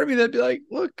 there's a part of me that'd be like,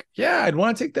 look, yeah, I'd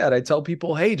want to take that. I'd tell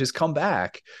people, hey, just come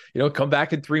back, come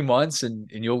back in 3 months and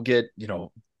you'll get,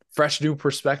 fresh new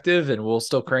perspective and we'll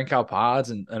still crank out pods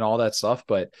and all that stuff.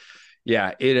 But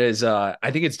yeah, it is. I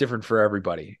think it's different for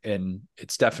everybody. And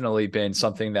it's definitely been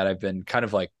something that I've been kind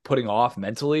of like putting off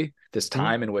mentally, this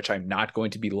time in which I'm not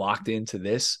going to be locked into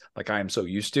this like I am so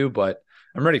used to, but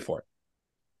I'm ready for it.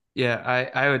 Yeah,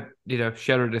 I would,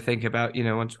 shudder to think about,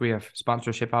 once we have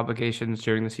sponsorship obligations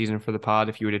during the season for the pod,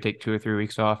 if you were to take 2 or 3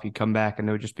 weeks off, you'd come back and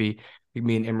it would just be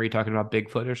me and Emery talking about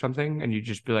Bigfoot or something. And you'd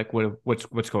just be like,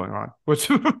 what's going on? What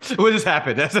has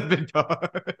happened? That's a big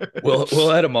dog. Will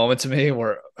had a moment to me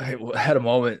where I had a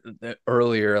moment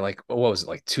earlier, like, what was it,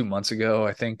 like 2 months ago,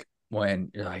 I think,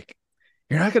 when you're like,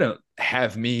 you're not going to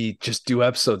have me just do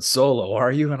episodes solo,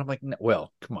 are you? And I'm like, no,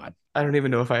 well, come on. I don't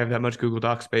even know if I have that much Google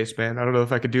Doc space, man. I don't know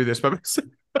if I could do this by myself.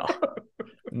 No.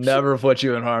 Never put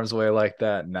you in harm's way like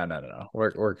that. No.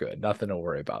 We're good. Nothing to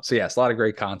worry about. So yes, a lot of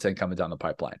great content coming down the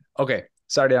pipeline. Okay.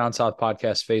 Saturday Down South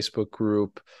podcast Facebook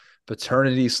group,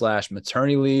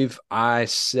 paternity/maternity leave. I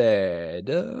said,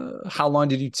 how long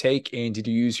did you take and did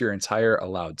you use your entire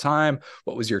allowed time?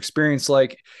 What was your experience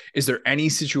like? Is there any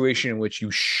situation in which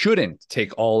you shouldn't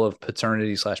take all of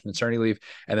paternity/maternity leave?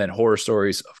 And then horror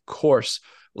stories, of course.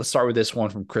 Let's start with this one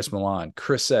from Chris Milan.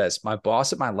 Chris says, my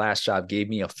boss at my last job gave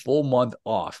me a full month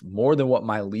off, more than what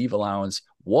my leave allowance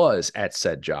was at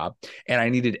said job, and I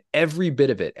needed every bit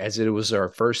of it as it was our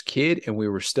first kid and we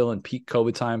were still in peak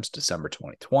COVID times, December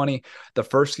 2020. The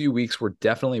first few weeks were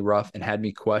definitely rough and had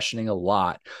me questioning a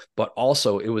lot, but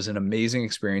also it was an amazing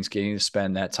experience getting to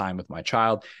spend that time with my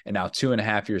child. And now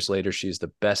 2.5 years later, she's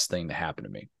the best thing to happen to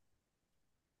me.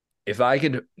 If I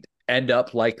could end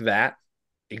up like that,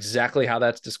 exactly how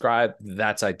that's described,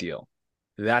 that's ideal.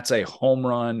 That's a home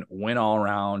run, win all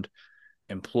around,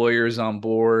 employers on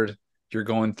board. You're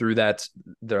going through that.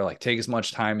 They're like, take as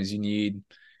much time as you need,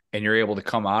 and you're able to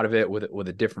come out of it with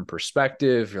a different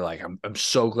perspective. You're like, I'm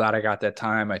so glad I got that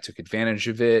time. I took advantage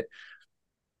of it.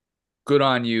 Good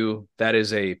on you. That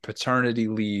is a paternity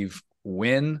leave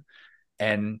win.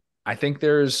 And I think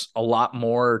there's a lot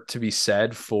more to be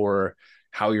said for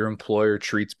how your employer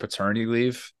treats paternity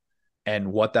leave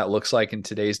and what that looks like in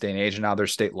today's day and age. And now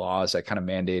there's state laws that kind of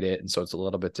mandate it. And so it's a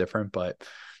little bit different, but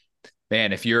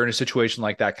man, if you're in a situation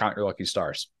like that, count your lucky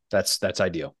stars. That's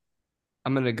ideal.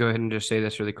 I'm going to go ahead and just say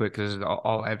this really quick because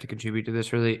all I have to contribute to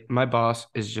this really. My boss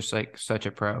is just like such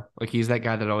a pro. Like he's that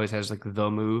guy that always has like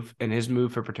the move, and his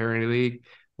move for paternity leave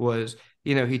was,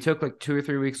 he took like 2 or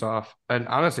 3 weeks off. And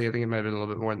honestly, I think it might have been a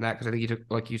little bit more than that because I think he took,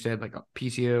 like you said, like a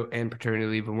PCO and paternity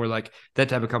leave. And we're like that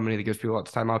type of company that gives people lots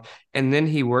of time off. And then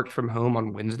he worked from home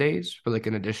on Wednesdays for like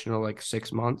an additional like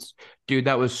 6 months. Dude,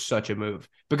 that was such a move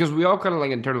because we all kind of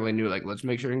like internally knew like, let's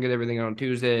make sure and get everything on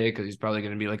Tuesday because he's probably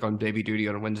going to be like on baby duty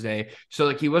on a Wednesday. So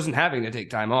like he wasn't having to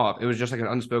take time off. It was just like an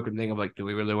unspoken thing of like, do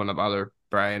we really want to bother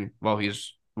Brian while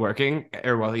he's working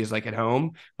or while he's like at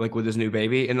home, like with his new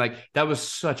baby? And like that was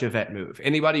such a vet move.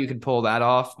 Anybody who could pull that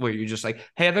off where you're just like,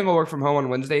 hey, I think I'll work from home on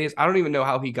Wednesdays. I don't even know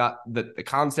how he got the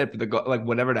concept, like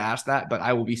whatever to ask that, but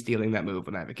I will be stealing that move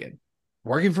when I have a kid.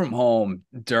 Working from home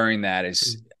during that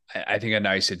is, I think, a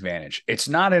nice advantage. It's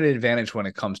not an advantage when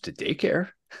it comes to daycare.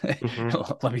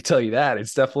 Let me tell you that.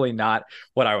 It's definitely not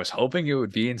what I was hoping it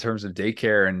would be in terms of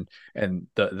daycare and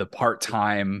the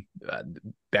part-time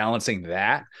balancing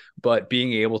that, but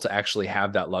being able to actually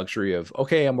have that luxury of,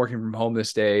 okay, I'm working from home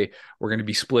this day. We're going to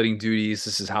be splitting duties.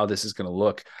 This is how this is going to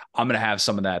look. I'm going to have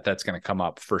some of that's going to come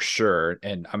up for sure.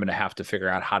 And I'm going to have to figure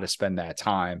out how to spend that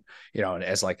time,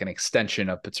 as like an extension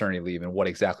of paternity leave. And what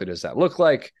exactly does that look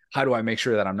like? How do I make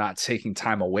sure that I'm not taking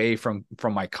time away from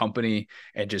my company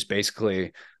and just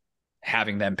basically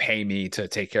having them pay me to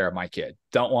take care of my kid?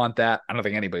 Don't want that. I don't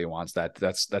think anybody wants that.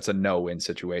 That's a no-win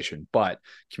situation, but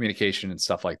communication and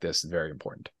stuff like this is very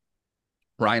important.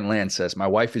 Ryan Land says, my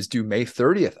wife is due May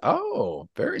 30th. Oh,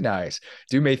 very nice.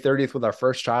 Due May 30th with our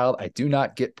first child. I do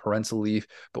not get parental leave,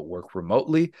 but work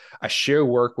remotely. I share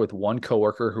work with one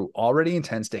coworker who already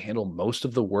intends to handle most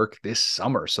of the work this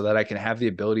summer so that I can have the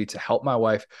ability to help my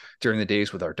wife during the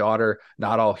days with our daughter.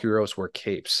 Not all heroes wear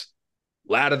capes.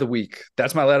 Lad of the week.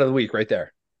 That's my lad of the week right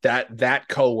there. That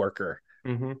coworker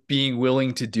being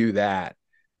willing to do that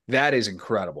is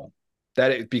incredible.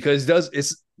 Because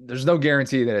there's no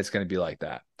guarantee that it's going to be like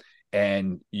that.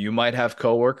 And you might have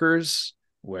coworkers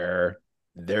where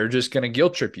they're just going to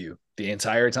guilt trip you the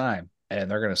entire time. And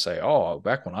they're going to say, oh,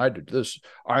 back when I did this,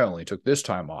 I only took this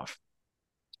time off.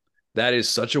 That is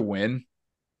such a win.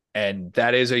 And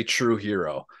that is a true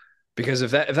hero. Because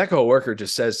if that coworker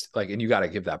just says like, and you got to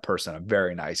give that person a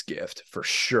very nice gift for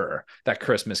sure. That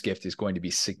Christmas gift is going to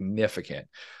be significant.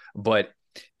 But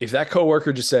if that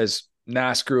coworker just says,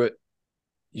 nah, screw it,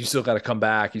 you still got to come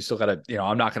back. You still got to,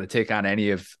 I'm not going to take on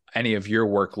any of your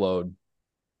workload.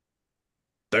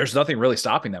 There's nothing really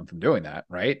stopping them from doing that,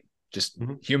 right? Just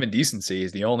human decency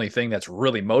is the only thing that's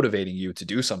really motivating you to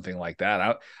do something like that.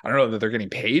 I don't know that they're getting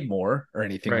paid more or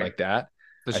anything like that.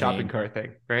 The shopping cart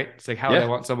thing, right? It's like, how would I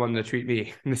want someone to treat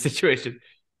me in this situation?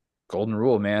 Golden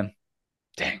rule, man.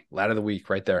 Dang, lad of the week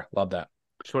right there. Love that.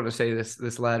 Just want to say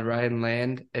this lad, Ryan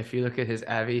Land, if you look at his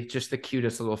Avi, just the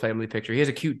cutest little family picture. He has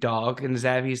a cute dog in his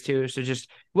Avies too. So just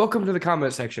welcome to the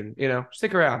comment section.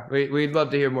 Stick around. We'd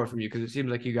love to hear more from you because it seems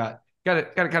like you got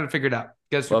it kind of figured out.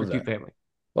 You got a super cute family.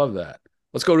 Love that.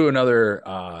 Let's go to another.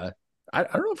 I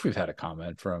don't know if we've had a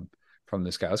comment from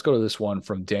this guy. Let's go to this one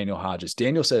from Daniel Hodges.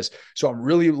 Daniel says, so I'm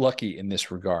really lucky in this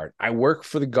regard. I work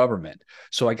for the government,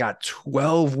 so I got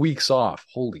 12 weeks off.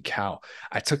 Holy cow.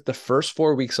 I took the first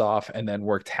 4 weeks off and then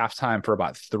worked half-time for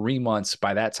about 3 months.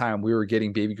 By that time, we were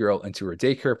getting baby girl into her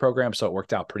daycare program, so it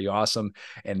worked out pretty awesome.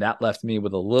 And that left me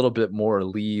with a little bit more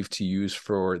leave to use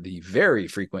for the very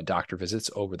frequent doctor visits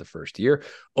over the first year.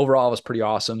 Overall, it was pretty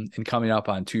awesome. And coming up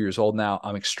on 2 years old now,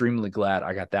 I'm extremely glad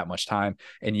I got that much time.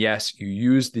 And yes, you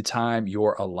use the time time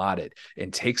you're allotted,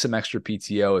 and take some extra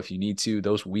PTO if you need to.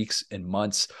 Those weeks and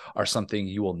months are something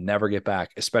you will never get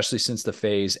back, especially since the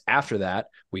phase after that,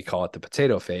 we call it the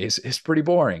potato phase, is pretty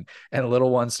boring, and a little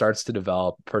one starts to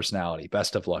develop personality.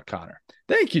 Best of luck, Connor.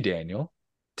 Thank you, Daniel.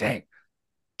 Dang.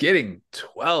 Getting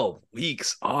 12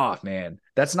 weeks off, man.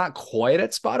 That's not quite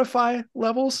at Spotify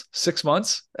levels, 6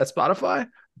 months at Spotify,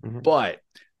 but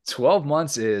 12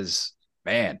 months is,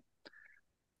 man,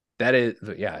 that is,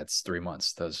 yeah, it's 3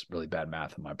 months. That was really bad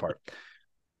math on my part.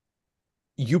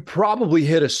 You probably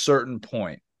hit a certain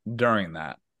point during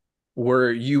that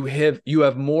where you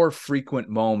have more frequent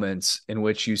moments in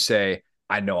which you say,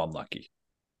 I know I'm lucky.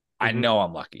 I know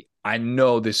I'm lucky. I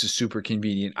know this is super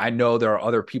convenient. I know there are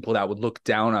other people that would look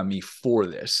down on me for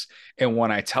this. And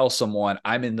when I tell someone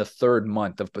I'm in the 3rd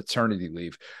month of paternity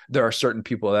leave, there are certain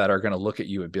people that are going to look at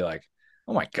you and be like,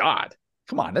 oh my God,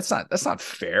 come on. That's not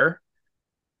fair.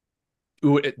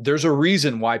 There's a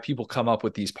reason why people come up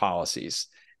with these policies.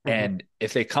 And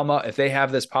if they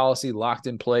have this policy locked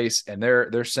in place and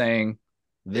they're saying,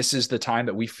 this is the time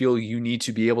that we feel you need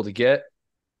to be able to get,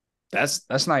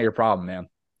 that's not your problem, man.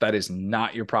 That is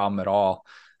not your problem at all.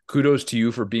 Kudos to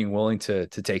you for being willing to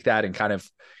take that and kind of,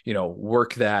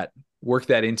 work that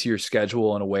into your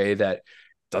schedule in a way that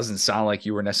doesn't sound like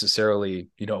you were necessarily,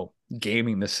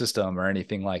 gaming the system or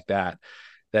anything like that.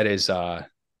 That is a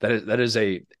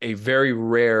very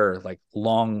rare, like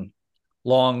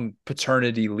long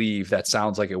paternity leave that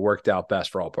sounds like it worked out best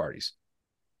for all parties.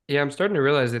 Yeah, I'm starting to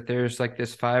realize that there's like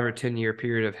this 5 or 10 year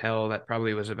period of hell that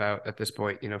probably was about at this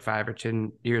point, 5 or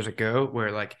 10 years ago,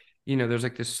 where like, there's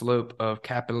like this slope of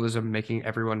capitalism making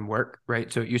everyone work,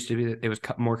 right? So it used to be that it was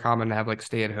more common to have like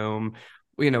stay at home,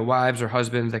 wives or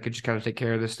husbands that could just kind of take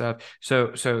care of this stuff.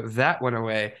 So that went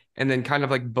away. And then kind of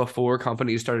like before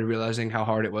companies started realizing how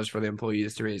hard it was for the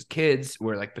employees to raise kids,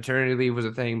 where like paternity leave was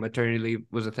a thing, maternity leave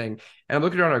was a thing. And I'm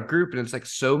looking around our group and it's like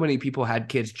so many people had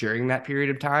kids during that period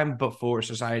of time before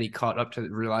society caught up to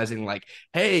realizing like,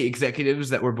 hey, executives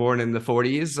that were born in the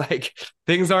 40s, like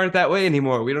things aren't that way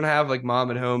anymore. We don't have like mom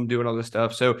at home doing all this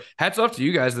stuff. So hats off to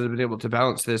you guys that have been able to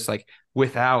balance this like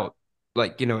without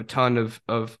like, a ton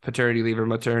of paternity leave or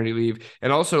maternity leave.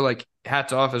 And also like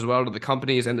hats off as well to the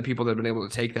companies and the people that have been able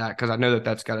to take that. Cause I know that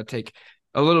that's got to take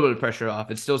a little bit of pressure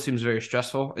off. It still seems very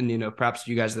stressful. And, perhaps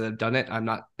you guys that have done it, I'm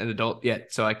not an adult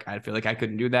yet. So I feel like I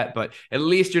couldn't do that, but at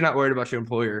least you're not worried about your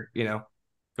employer,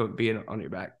 being on your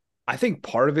back. I think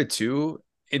part of it too,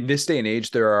 in this day and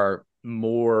age, there are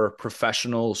more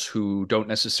professionals who don't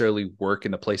necessarily work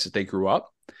in the place that they grew up.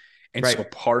 And so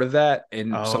part of that,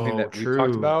 and something that we've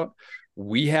talked about,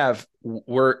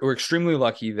 we're extremely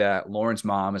lucky that Lauren's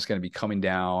mom is going to be coming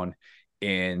down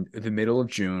in the middle of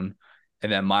June.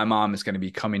 And then my mom is going to be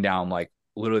coming down like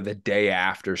literally the day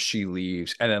after she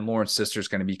leaves. And then Lauren's sister is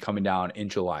going to be coming down in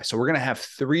July. So we're going to have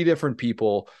 3 different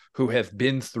people who have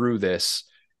been through this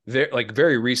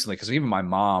very recently. Cause even my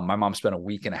mom spent a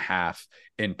week and a half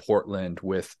in Portland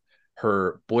with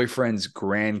her boyfriend's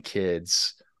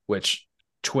grandkids, which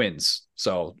twins.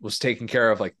 So was taking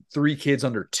care of like 3 kids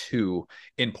under 2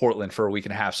 in Portland for a week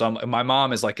and a half. So my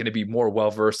mom is like going to be more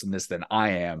well-versed in this than I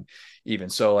am even.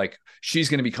 So like she's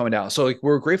going to be coming down. So like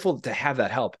we're grateful to have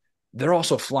that help. They're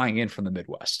also flying in from the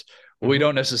Midwest. We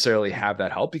don't necessarily have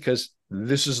that help because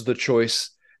this is the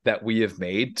choice that we have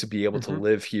made to be able to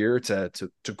live here, to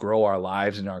grow our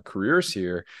lives and our careers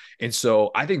here. And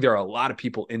so I think there are a lot of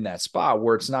people in that spot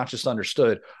where it's not just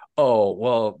understood, oh,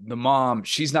 well, the mom,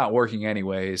 she's not working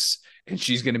anyways, and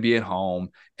she's going to be at home.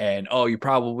 And, oh, you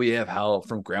probably have help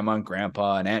from grandma and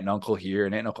grandpa and aunt and uncle here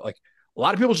and aunt and uncle. Like a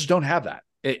lot of people just don't have that.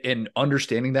 And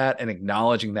understanding that and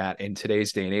acknowledging that in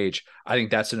today's day and age, I think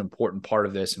that's an important part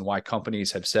of this and why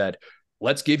companies have said,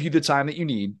 let's give you the time that you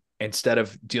need instead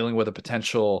of dealing with a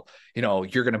potential,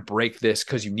 you're going to break this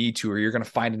because you need to, or you're going to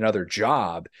find another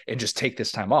job and just take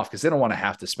this time off because they don't want to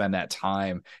have to spend that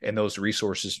time and those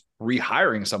resources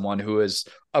rehiring someone who has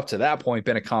up to that point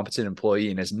been a competent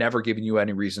employee and has never given you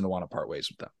any reason to want to part ways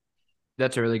with them.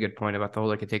 That's a really good point about the whole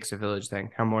like it takes a village thing,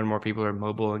 how more and more people are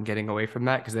mobile and getting away from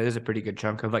that, because that is a pretty good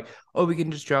chunk of like, oh, we can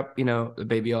just drop, the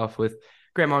baby off with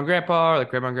grandma and grandpa, or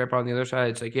like grandma and grandpa on the other side.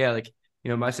 It's like, yeah, like,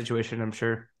 my situation, I'm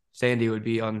sure Sandy would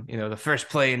be on, the first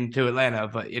plane to Atlanta,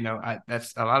 but,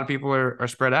 that's a lot of people are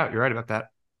spread out. You're right about that.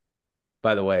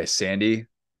 By the way, Sandy,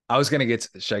 I was going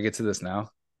to should I get to this now?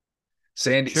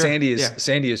 Sandy, Sure.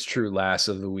 Sandy is true last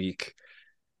of the week.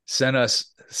 Sent us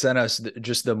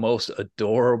just the most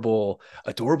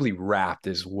adorably wrapped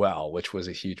as well, which was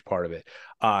a huge part of it.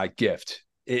 Gift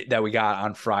that we got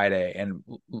on Friday, and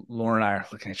Lauren and I are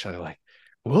looking at each other like,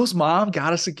 Will's mom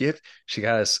got us a gift. She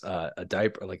got us a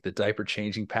diaper, like the diaper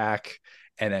changing pack,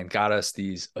 and then got us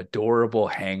these adorable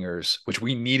hangers, which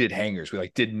we needed hangers. We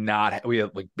we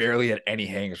had barely had any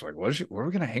hangers. We're like, what are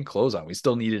we going to hang clothes on? We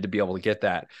still needed to be able to get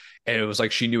that. And it was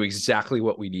like, she knew exactly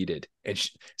what we needed. And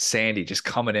Sandy just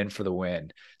coming in for the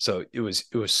win. So it was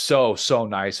so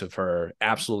nice of her.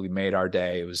 Absolutely made our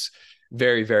day. It was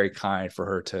very, very kind for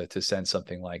her to send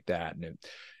something like that. And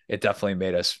it definitely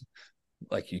made us,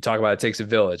 like you talk about, it takes a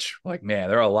village. Like, man,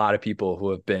 there are a lot of people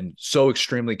who have been so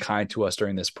extremely kind to us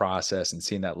during this process, and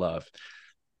seeing that love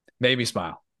made me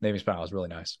smile. It was really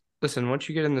nice. Listen, once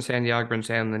you get in the Sandy Ogburn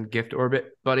Sandlin gift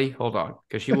orbit, buddy, hold on,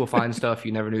 because she will find stuff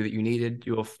you never knew that you needed.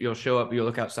 You'll show up, you'll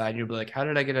look outside, and you'll be like, how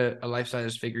did I get a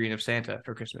life-size figurine of Santa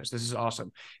for Christmas? This is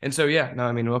awesome. And so, yeah, no,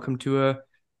 I mean, welcome to a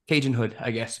Cajun hood,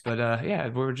 I guess. But yeah,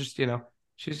 we're just,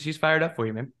 she's fired up for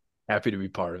you, man. Happy to be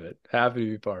part of it.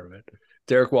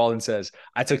 Derek Walden says,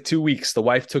 I took 2 weeks. The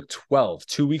wife took 12.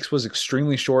 2 weeks was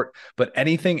extremely short, but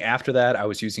anything after that, I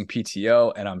was using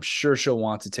PTO, and I'm sure she'll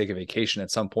want to take a vacation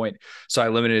at some point. So I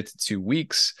limited it to 2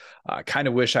 weeks. Kind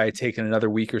of wish I had taken another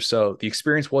week or so. The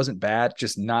experience wasn't bad,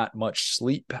 just not much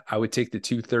sleep. I would take the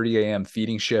 2:30 a.m.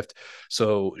 feeding shift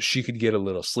so she could get a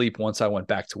little sleep. Once I went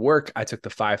back to work, I took the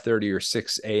 5:30 or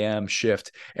 6 a.m.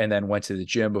 shift and then went to the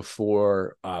gym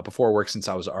before work, since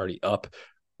I was already up.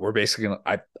 We're basically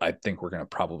gonna, I think we're gonna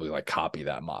probably like copy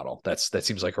that model. That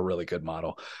seems like a really good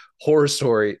model. Horror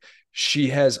story. She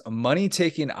has money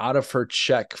taken out of her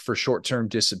check for short-term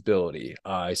disability.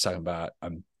 He's talking about,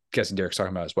 I'm guessing Derek's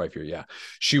talking about his wife here. Yeah.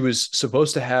 She was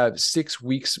supposed to have 6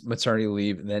 weeks maternity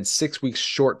leave, and then 6 weeks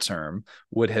short-term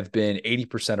would have been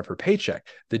 80% of her paycheck.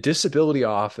 The disability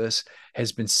office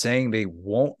has been saying they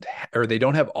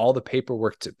don't have all the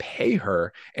paperwork to pay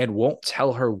her and won't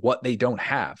tell her what they don't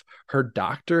have. Her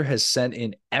doctor has sent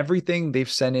in everything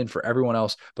they've sent in for everyone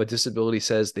else, but disability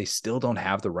says they still don't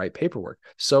have the right paperwork.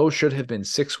 So should have been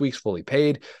 6 weeks fully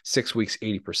paid, 6 weeks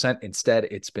 80%. Instead,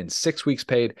 it's been 6 weeks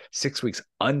paid, 6 weeks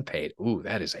unpaid. Ooh,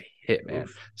 that is a hit, man.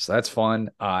 Oof. So that's fun.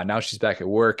 Now she's back at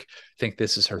work. I think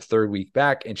this is her 3rd week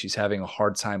back, and she's having a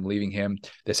hard time leaving him.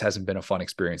 This hasn't been a fun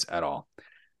experience at all.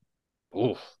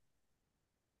 Ooh.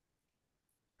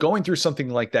 Going through something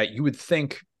like that, you would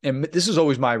think, and this is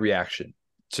always my reaction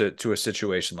to a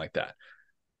situation like that.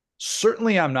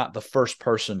 Certainly, I'm not the first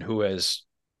person who has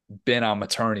been on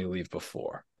maternity leave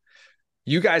before.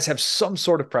 You guys have some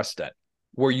sort of precedent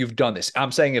where you've done this.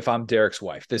 I'm saying, if I'm Derek's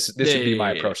wife, this should be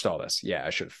my approach to all this. Yeah, I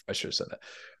should have said that.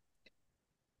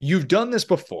 You've done this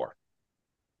before.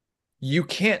 You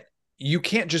can't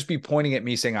just be pointing at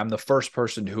me saying I'm the first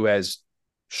person who has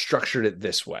structured it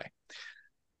this way.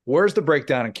 Where's the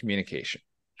breakdown in communication?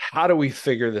 How do we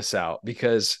figure this out?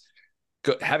 Because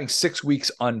having 6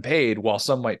 weeks unpaid, while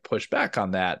some might push back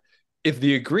on that, if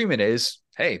the agreement is,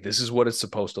 hey, this is what it's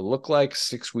supposed to look like,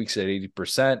 6 weeks at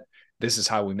 80%, this is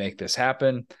how we make this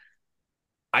happen.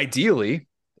 Ideally,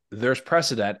 there's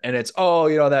precedent, and it's,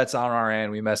 that's on our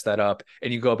end, we messed that up,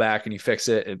 and you go back and you fix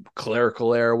it, and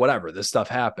clerical error, whatever, this stuff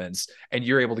happens, and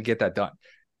you're able to get that done.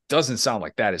 Doesn't sound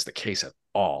like that is the case at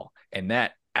all. And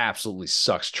that absolutely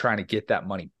sucks, trying to get that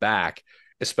money back,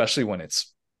 especially when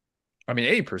it's,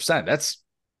 80%, that's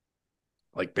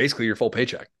like basically your full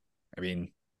paycheck.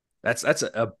 That's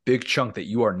a big chunk that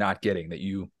you are not getting, that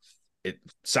it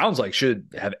sounds like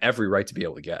should have every right to be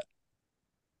able to get.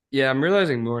 Yeah, I'm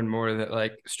realizing more and more that,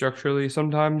 like, structurally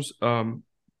sometimes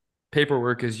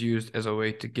paperwork is used as a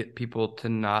way to get people to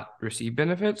not receive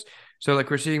benefits. So, like,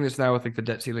 we're seeing this now with, like, the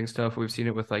debt ceiling stuff. We've seen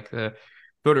it with, like, the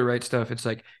voter rights stuff. It's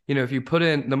like, if you put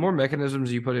in, the more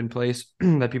mechanisms you put in place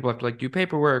that people have to, like, do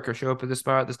paperwork or show up at this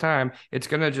spot at this time, it's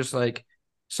going to just, like,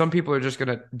 some people are just going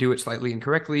to do it slightly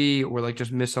incorrectly, or, like,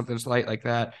 just miss something slight like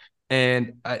that.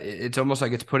 And it's almost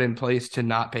like it's put in place to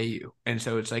not pay you. And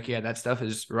so it's like, yeah, that stuff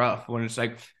is rough when it's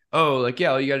like, oh, like,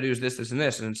 yeah, all you got to do is this, this, and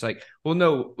this. And it's like, well,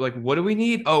 no, like, what do we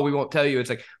need? Oh, we won't tell you. It's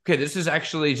like, okay, this is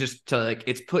actually just to, like,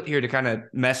 it's put here to kind of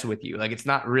mess with you. Like, it's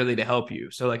not really to help you.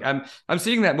 So, like, I'm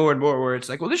seeing that more and more, where it's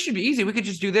like, well, this should be easy. We could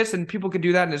just do this and people could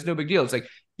do that and it's no big deal. It's like,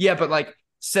 yeah, but like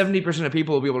 70% of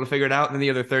people will be able to figure it out, and then the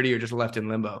other 30 are just left in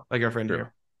limbo, like our friend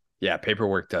here. Yeah,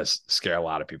 paperwork does scare a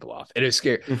lot of people off. It is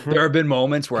scary. Mm-hmm. There have been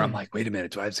moments where I'm like, wait a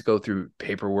minute, do I have to go through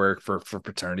paperwork for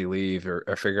paternity leave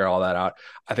or figure all that out?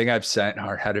 I think I've sent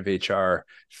our head of HR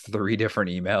 3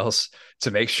 different emails to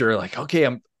make sure, like, okay,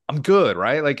 I'm good,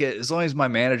 right? Like, as long as my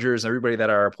managers and everybody that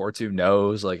I report to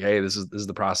knows, like, hey, this is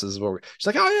the process. She's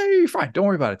like, oh yeah, you're fine. Don't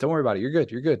worry about it.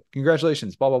 You're good.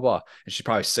 Congratulations. Blah, blah, blah. And she's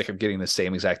probably sick of getting the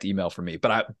same exact email from me.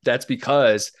 But that's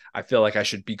because I feel like I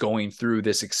should be going through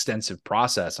this extensive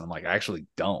process. And I'm like, I actually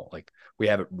don't. Like, we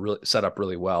have it really set up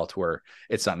really well to where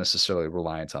it's not necessarily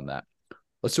reliant on that.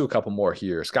 Let's do a couple more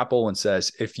here. Scott Bolin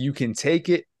says, if you can take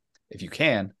it If you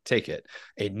can, take it.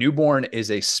 A newborn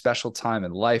is a special time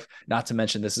in life, not to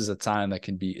mention this is a time that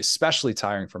can be especially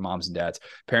tiring for moms and dads.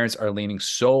 Parents are learning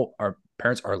so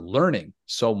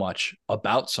much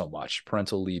about so much.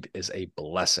 Parental leave is a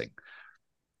blessing.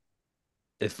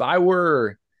 If I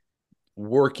were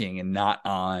working and not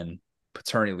on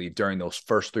paternity leave during those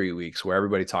first 3 weeks where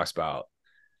everybody talks about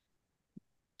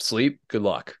sleep, good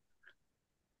luck.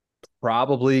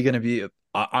 Probably going to be,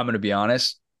 I'm going to be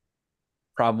honest,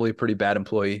 probably a pretty bad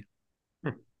employee.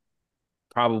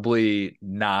 Probably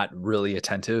not really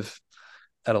attentive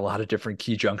at a lot of different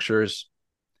key junctures.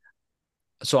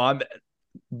 So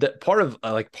part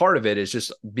of it is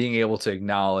just being able to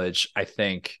acknowledge, I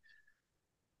think,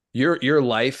 your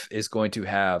life is going to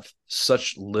have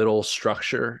such little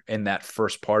structure in that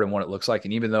first part and what it looks like.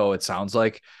 And even though it sounds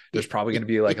like there's probably going to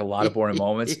be like a lot of boring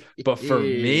moments, but for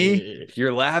me,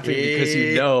 you're laughing because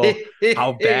you know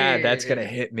how bad that's going to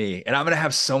hit me. And I'm going to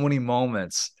have so many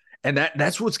moments. And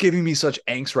that's what's giving me such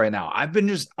angst right now. I've been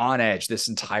just on edge this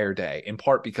entire day, in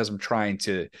part because I'm trying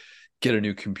to get a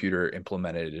new computer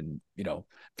implemented and,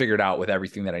 figured out with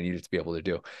everything that I needed to be able to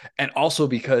do. And also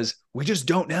because we just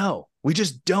don't know. We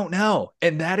just don't know.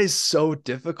 And that is so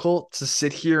difficult to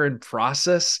sit here and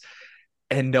process,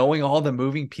 and knowing all the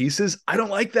moving pieces. I don't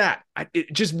like that.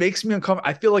 It just makes me uncomfortable.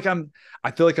 I feel like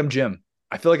I'm Jim.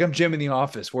 I feel like I'm Jim in The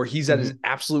Office, where he's at his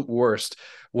absolute worst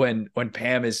when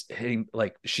Pam is hitting,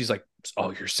 like, she's like,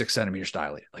 oh, you're 6 centimeters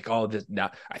dilated. Like, oh, this,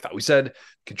 now I thought we said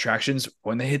contractions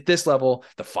when they hit this level,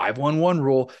 the 5-1-1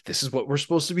 rule, this is what we're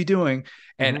supposed to be doing.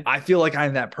 And I feel like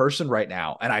I'm that person right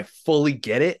now, and I fully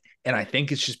get it. And I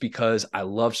think it's just because I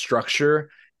love structure,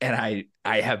 and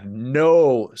I have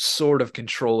no sort of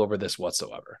control over this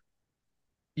whatsoever.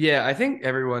 Yeah, I think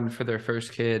everyone for their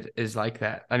first kid is like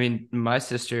that. I mean, my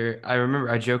sister, I remember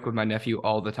I joke with my nephew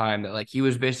all the time that, like, he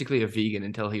was basically a vegan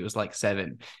until he was like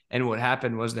 7. And what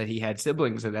happened was that he had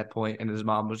siblings at that point, and his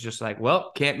mom was just like,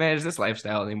 well, can't manage this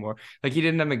lifestyle anymore. Like, he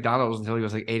didn't have McDonald's until he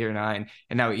was like 8 or 9,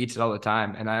 and now he eats it all the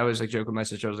time. And I always like joke with my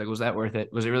sister. I was like, was that worth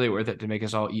it? Was it really worth it to make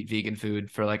us all eat vegan food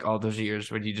for like all those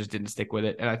years when you just didn't stick with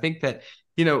it? And I think that,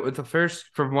 with the first,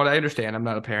 from what I understand, I'm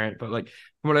not a parent, but like,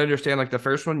 from what I understand, like the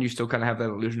first one, you still kind of have that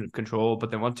illusion of control.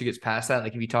 But then once you get past that,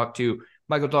 like if you talk to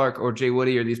Michael Dark or Jay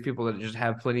Woody or these people that just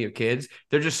have plenty of kids,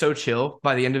 they're just so chill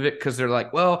by the end of it, because they're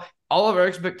like, well, all of our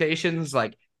expectations,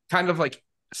 like kind of like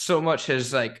so much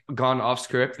has like gone off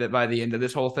script that by the end of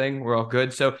this whole thing, we're all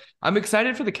good. So I'm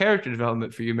excited for the character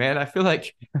development for you, man. I feel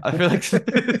like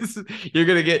you're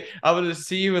going to get, I'm going to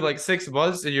see you in like 6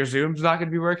 months and your Zoom's not going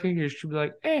to be working. You're just going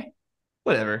to be like,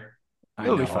 whatever.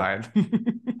 It'll be fine.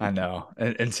 I know.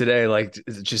 And today, like,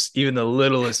 just even the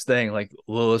littlest thing, like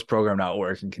littlest program not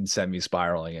working, can send me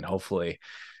spiraling. And hopefully,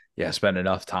 spend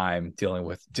enough time dealing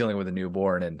with a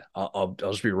newborn, and I'll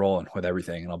just be rolling with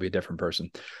everything, and I'll be a different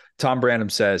person. Tom Brandon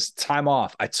says, time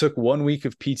off. I took 1 week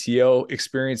of PTO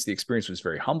experience. The experience was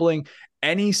very humbling.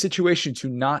 Any situation to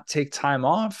not take time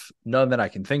off? None that I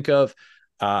can think of.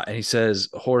 And he says,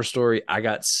 horror story, I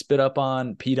got spit up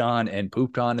on, peed on, and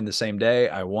pooped on in the same day.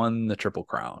 I won the Triple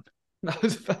Crown. I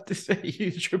was about to say,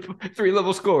 you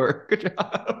 3-level score. Good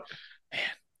job. Man,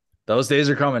 those days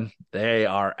are coming. They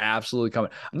are absolutely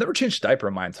coming. I've never changed a diaper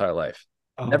in my entire life.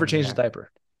 Never changed a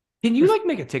diaper. Can you like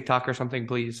make a TikTok or something,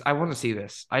 please? I want to see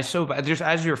this. Just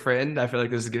as your friend, I feel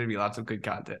like this is going to be lots of good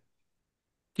content.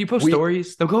 Can you post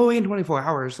stories? They'll go away in 24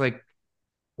 hours. Like,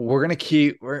 we're gonna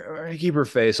keep her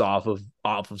face off of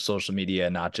social media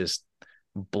and not just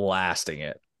blasting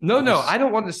it. No, I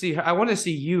don't want to see her. I want to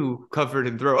see you covered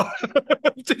in throw up.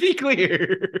 To be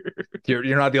clear,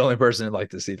 you're not the only person who'd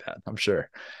like to see that, I'm sure.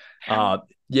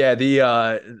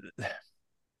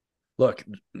 Look,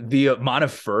 the amount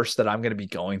of firsts that I'm going to be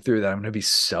going through, that I'm going to be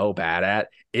so bad at,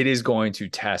 it is going to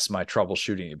test my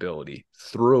troubleshooting ability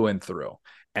through and through.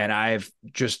 And I've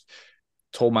just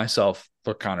told myself,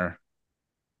 look, Connor,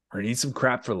 we're going to eat some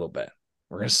crap for a little bit.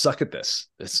 We're going to suck at this.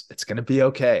 It's going to be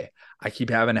okay. I keep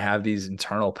having to have these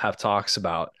internal pep talks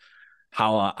about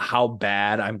how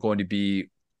bad I'm going to be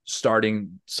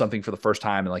starting something for the first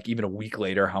time. And like even a week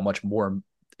later, how much more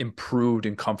improved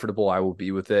and comfortable I will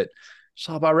be with it. It's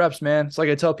all about reps, man. It's like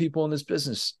I tell people in this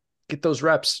business, get those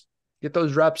reps.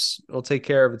 It'll take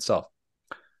care of itself.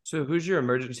 So who's your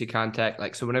emergency contact?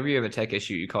 Like, so whenever you have a tech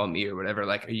issue, you call me or whatever.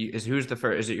 Like, who's the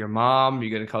first? Is it your mom? Are you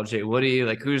going to call Jay Woody?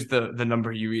 Like, who's the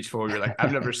number you reach for? You're like,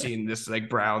 I've never seen this like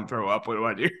Brown throw up. What do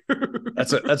I do?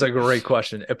 That's a great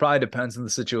question. It probably depends on the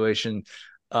situation.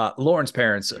 Lauren's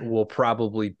parents will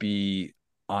probably be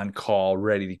on call,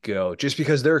 ready to go, just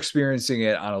because they're experiencing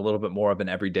it on a little bit more of an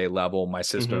everyday level. My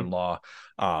sister-in-law,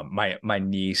 my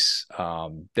niece,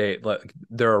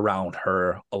 they're around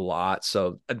her a lot,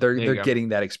 so they're getting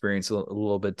that experience a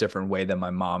little bit different way than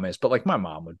my mom is. But like my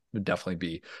mom would definitely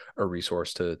be a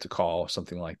resource to call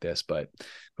something like this. But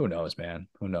who knows, man?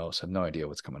 Who knows? I have no idea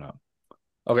what's coming up.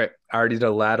 Okay, I already did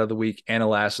a lad of the week and a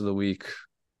last of the week.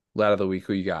 Lad of the week,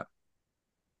 who you got?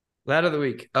 Lad of the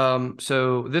week.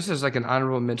 So this is like an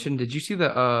honorable mention. Did you see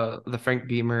the Frank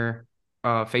Beamer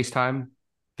FaceTime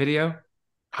video?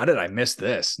 How did I miss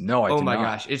this? No, I did not. Oh my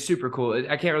gosh, it's super cool.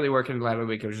 I can't really work in Lad of the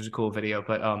week. It was just a cool video,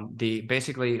 but the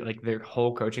basically like their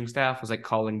whole coaching staff was like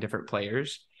calling different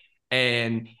players.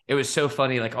 And it was so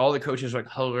funny. Like all the coaches were like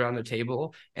huddled around the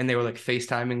table and they were like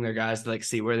FaceTiming their guys to like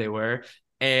see where they were.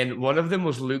 And one of them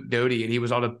was Luke Doty, and he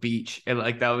was on a beach, and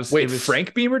like that was. Wait,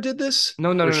 Frank Beamer did this?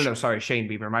 No. Sorry, Shane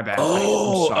Beamer. My bad.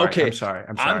 Oh, I'm sorry. okay. I'm sorry.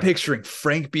 I'm picturing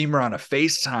Frank Beamer on a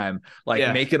FaceTime,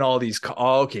 like making all these.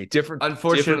 Okay, different.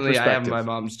 Unfortunately, different I have my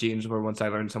mom's genes where once I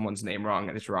learn someone's name wrong,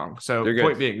 and it's wrong. So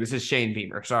point being, this is Shane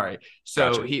Beamer. Sorry.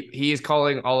 So gotcha. he is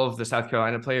calling all of the South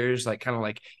Carolina players, like kind of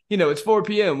like, it's 4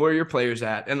 p.m. Where are your players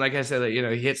at? And like I said, like,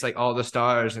 he hits like all the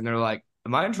stars, and they're like,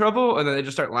 am I in trouble? And then they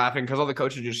just start laughing because all the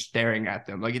coaches are just staring at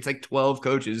them. Like it's like 12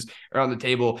 coaches around the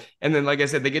table. And then, like I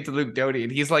said, they get to Luke Doty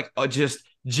and he's like just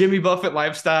Jimmy Buffett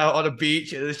lifestyle on a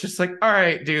beach. And it's just like, all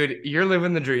right, dude, you're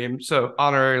living the dream. So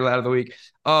honorary lad of the week.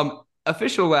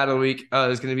 Official lad of the week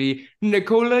is going to be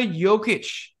Nikola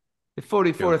Jokic, the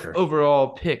 44th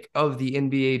overall pick of the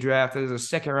NBA draft. That is a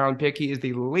second round pick. He is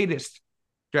the latest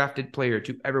drafted player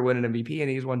to ever win an MVP, and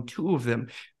he's won 2 of them.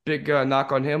 Big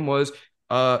knock on him was,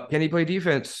 can he play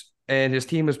defense? And his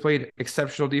team has played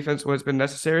exceptional defense when it's been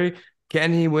necessary.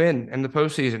 Can he win in the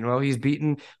postseason? Well, he's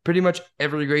beaten pretty much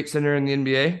every great center in the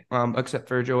NBA, except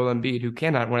for Joel Embiid, who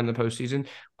cannot win in the postseason.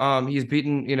 He's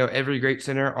beaten, every great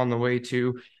center on the way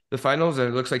to the finals, and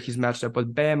it looks like he's matched up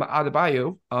with Bam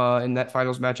Adebayo in that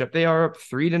finals matchup. They are up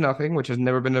 3-0, which has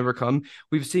never been overcome.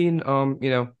 We've seen,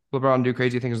 LeBron do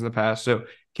crazy things in the past, so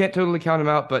can't totally count him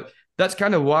out, but that's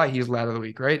kind of why he's lad of the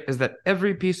week, right? Is that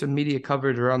every piece of media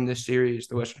coverage around this series,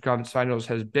 the Western Conference Finals,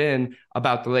 has been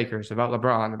about the Lakers, about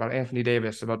LeBron, about Anthony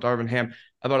Davis, about Darvin Ham,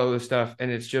 about all this stuff.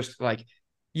 And it's just like,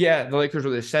 yeah, the Lakers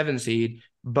were the 7 seed,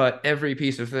 but every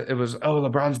piece of it was, oh,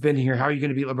 LeBron's been here. How are you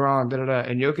going to beat LeBron? Da, da, da.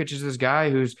 And Jokic is this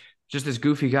guy who's just this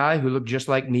goofy guy who looked just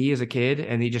like me as a kid,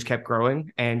 and he just kept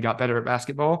growing and got better at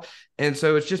basketball. And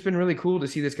so it's just been really cool to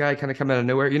see this guy kind of come out of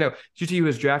nowhere. Did you see he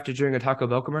was drafted during a Taco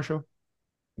Bell commercial?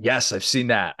 Yes, I've seen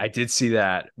that. I did see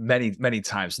that many, many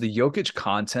times. The Jokic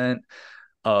content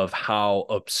of how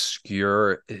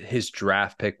obscure his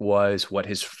draft pick was, what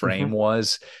his frame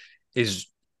was, is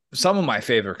some of my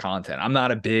favorite content. I'm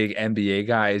not a big NBA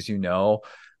guy, as you know,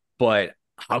 but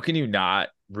how can you not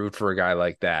root for a guy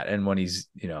like that? And when he's,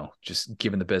 just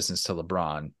giving the business to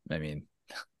LeBron, I mean,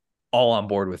 all on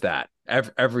board with that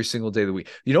every single day of the week.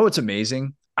 You know what's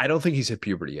amazing? I don't think he's hit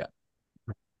puberty yet.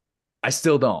 I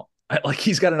still don't. Like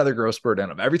he's got another growth spurt in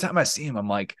him. Every time I see him, I'm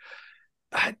like,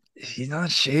 he's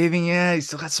not shaving yet. He's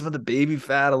still got some of the baby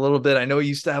fat a little bit. I know he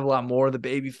used to have a lot more of the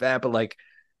baby fat, but like,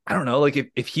 I don't know.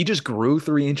 Like if he just grew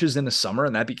 3 inches in the summer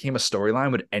and that became a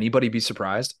storyline, would anybody be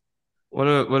surprised? One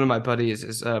of my buddies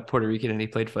is Puerto Rican, and he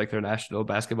played for like their national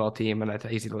basketball team. And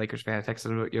he's a Lakers fan. I texted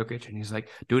him about Jokic, and he's like,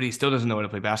 dude, he still doesn't know how to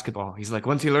play basketball. He's like,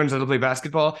 once he learns how to play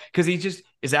basketball, because he just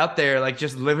is out there like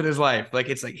just living his life. Like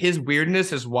it's like his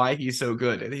weirdness is why he's so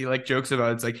good. And he like jokes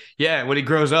about it. It's like, yeah, when he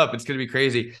grows up, it's gonna be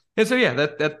crazy. And so yeah,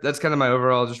 that's kind of my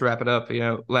overall. Just wrap it up.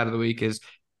 Lad of the week is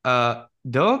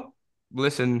don't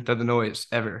listen to the noise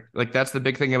ever. Like that's the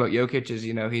big thing about Jokic is,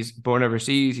 he's born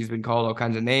overseas. He's been called all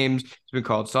kinds of names. He's been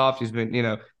called soft. He's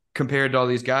been, compared to all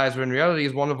these guys, but in reality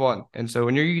he's one of one. And so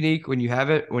when you're unique, when you have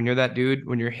it, when you're that dude,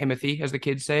 when you're Himothy, as the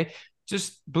kids say,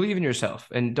 just believe in yourself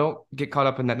and don't get caught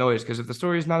up in that noise. Because if the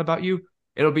story is not about you,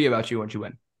 it'll be about you once you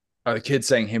win. Are the kids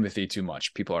saying Himothy too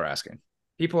much? People are asking.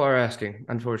 People are asking,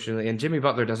 unfortunately. And Jimmy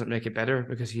Butler doesn't make it better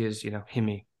because he is,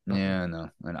 Himmy. Yeah, no.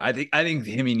 And I think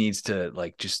Himmy needs to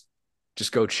like just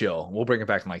go chill. We'll bring it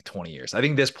back in like 20 years. I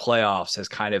think this playoffs has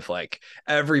kind of like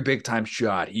every big time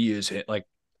shot he is hit. Like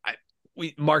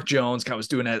Mark Jones kind of was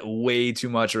doing that way too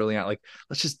much early on. Like,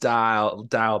 let's just dial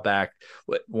back.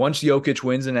 Once Jokic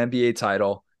wins an NBA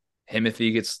title,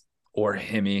 Himothy gets, or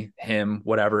him,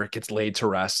 whatever, gets laid to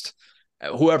rest.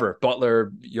 Whoever,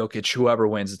 Butler, Jokic, whoever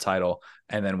wins the title.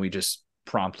 And then we just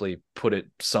promptly put it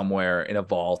somewhere in a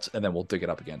vault, and then we'll dig it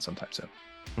up again sometime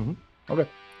soon. Okay.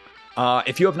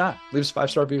 If you have not, leave us a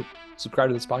 5-star review. subscribe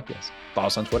to this podcast. Follow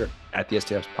us on Twitter at the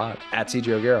STFs Pod, at CJ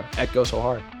O'Gara, at Go So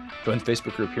Hard. Join the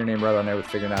Facebook group, your name right on there with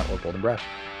Figuring Out or Golden Brush.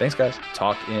 Thanks, guys.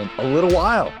 Talk in a little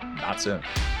while, not soon.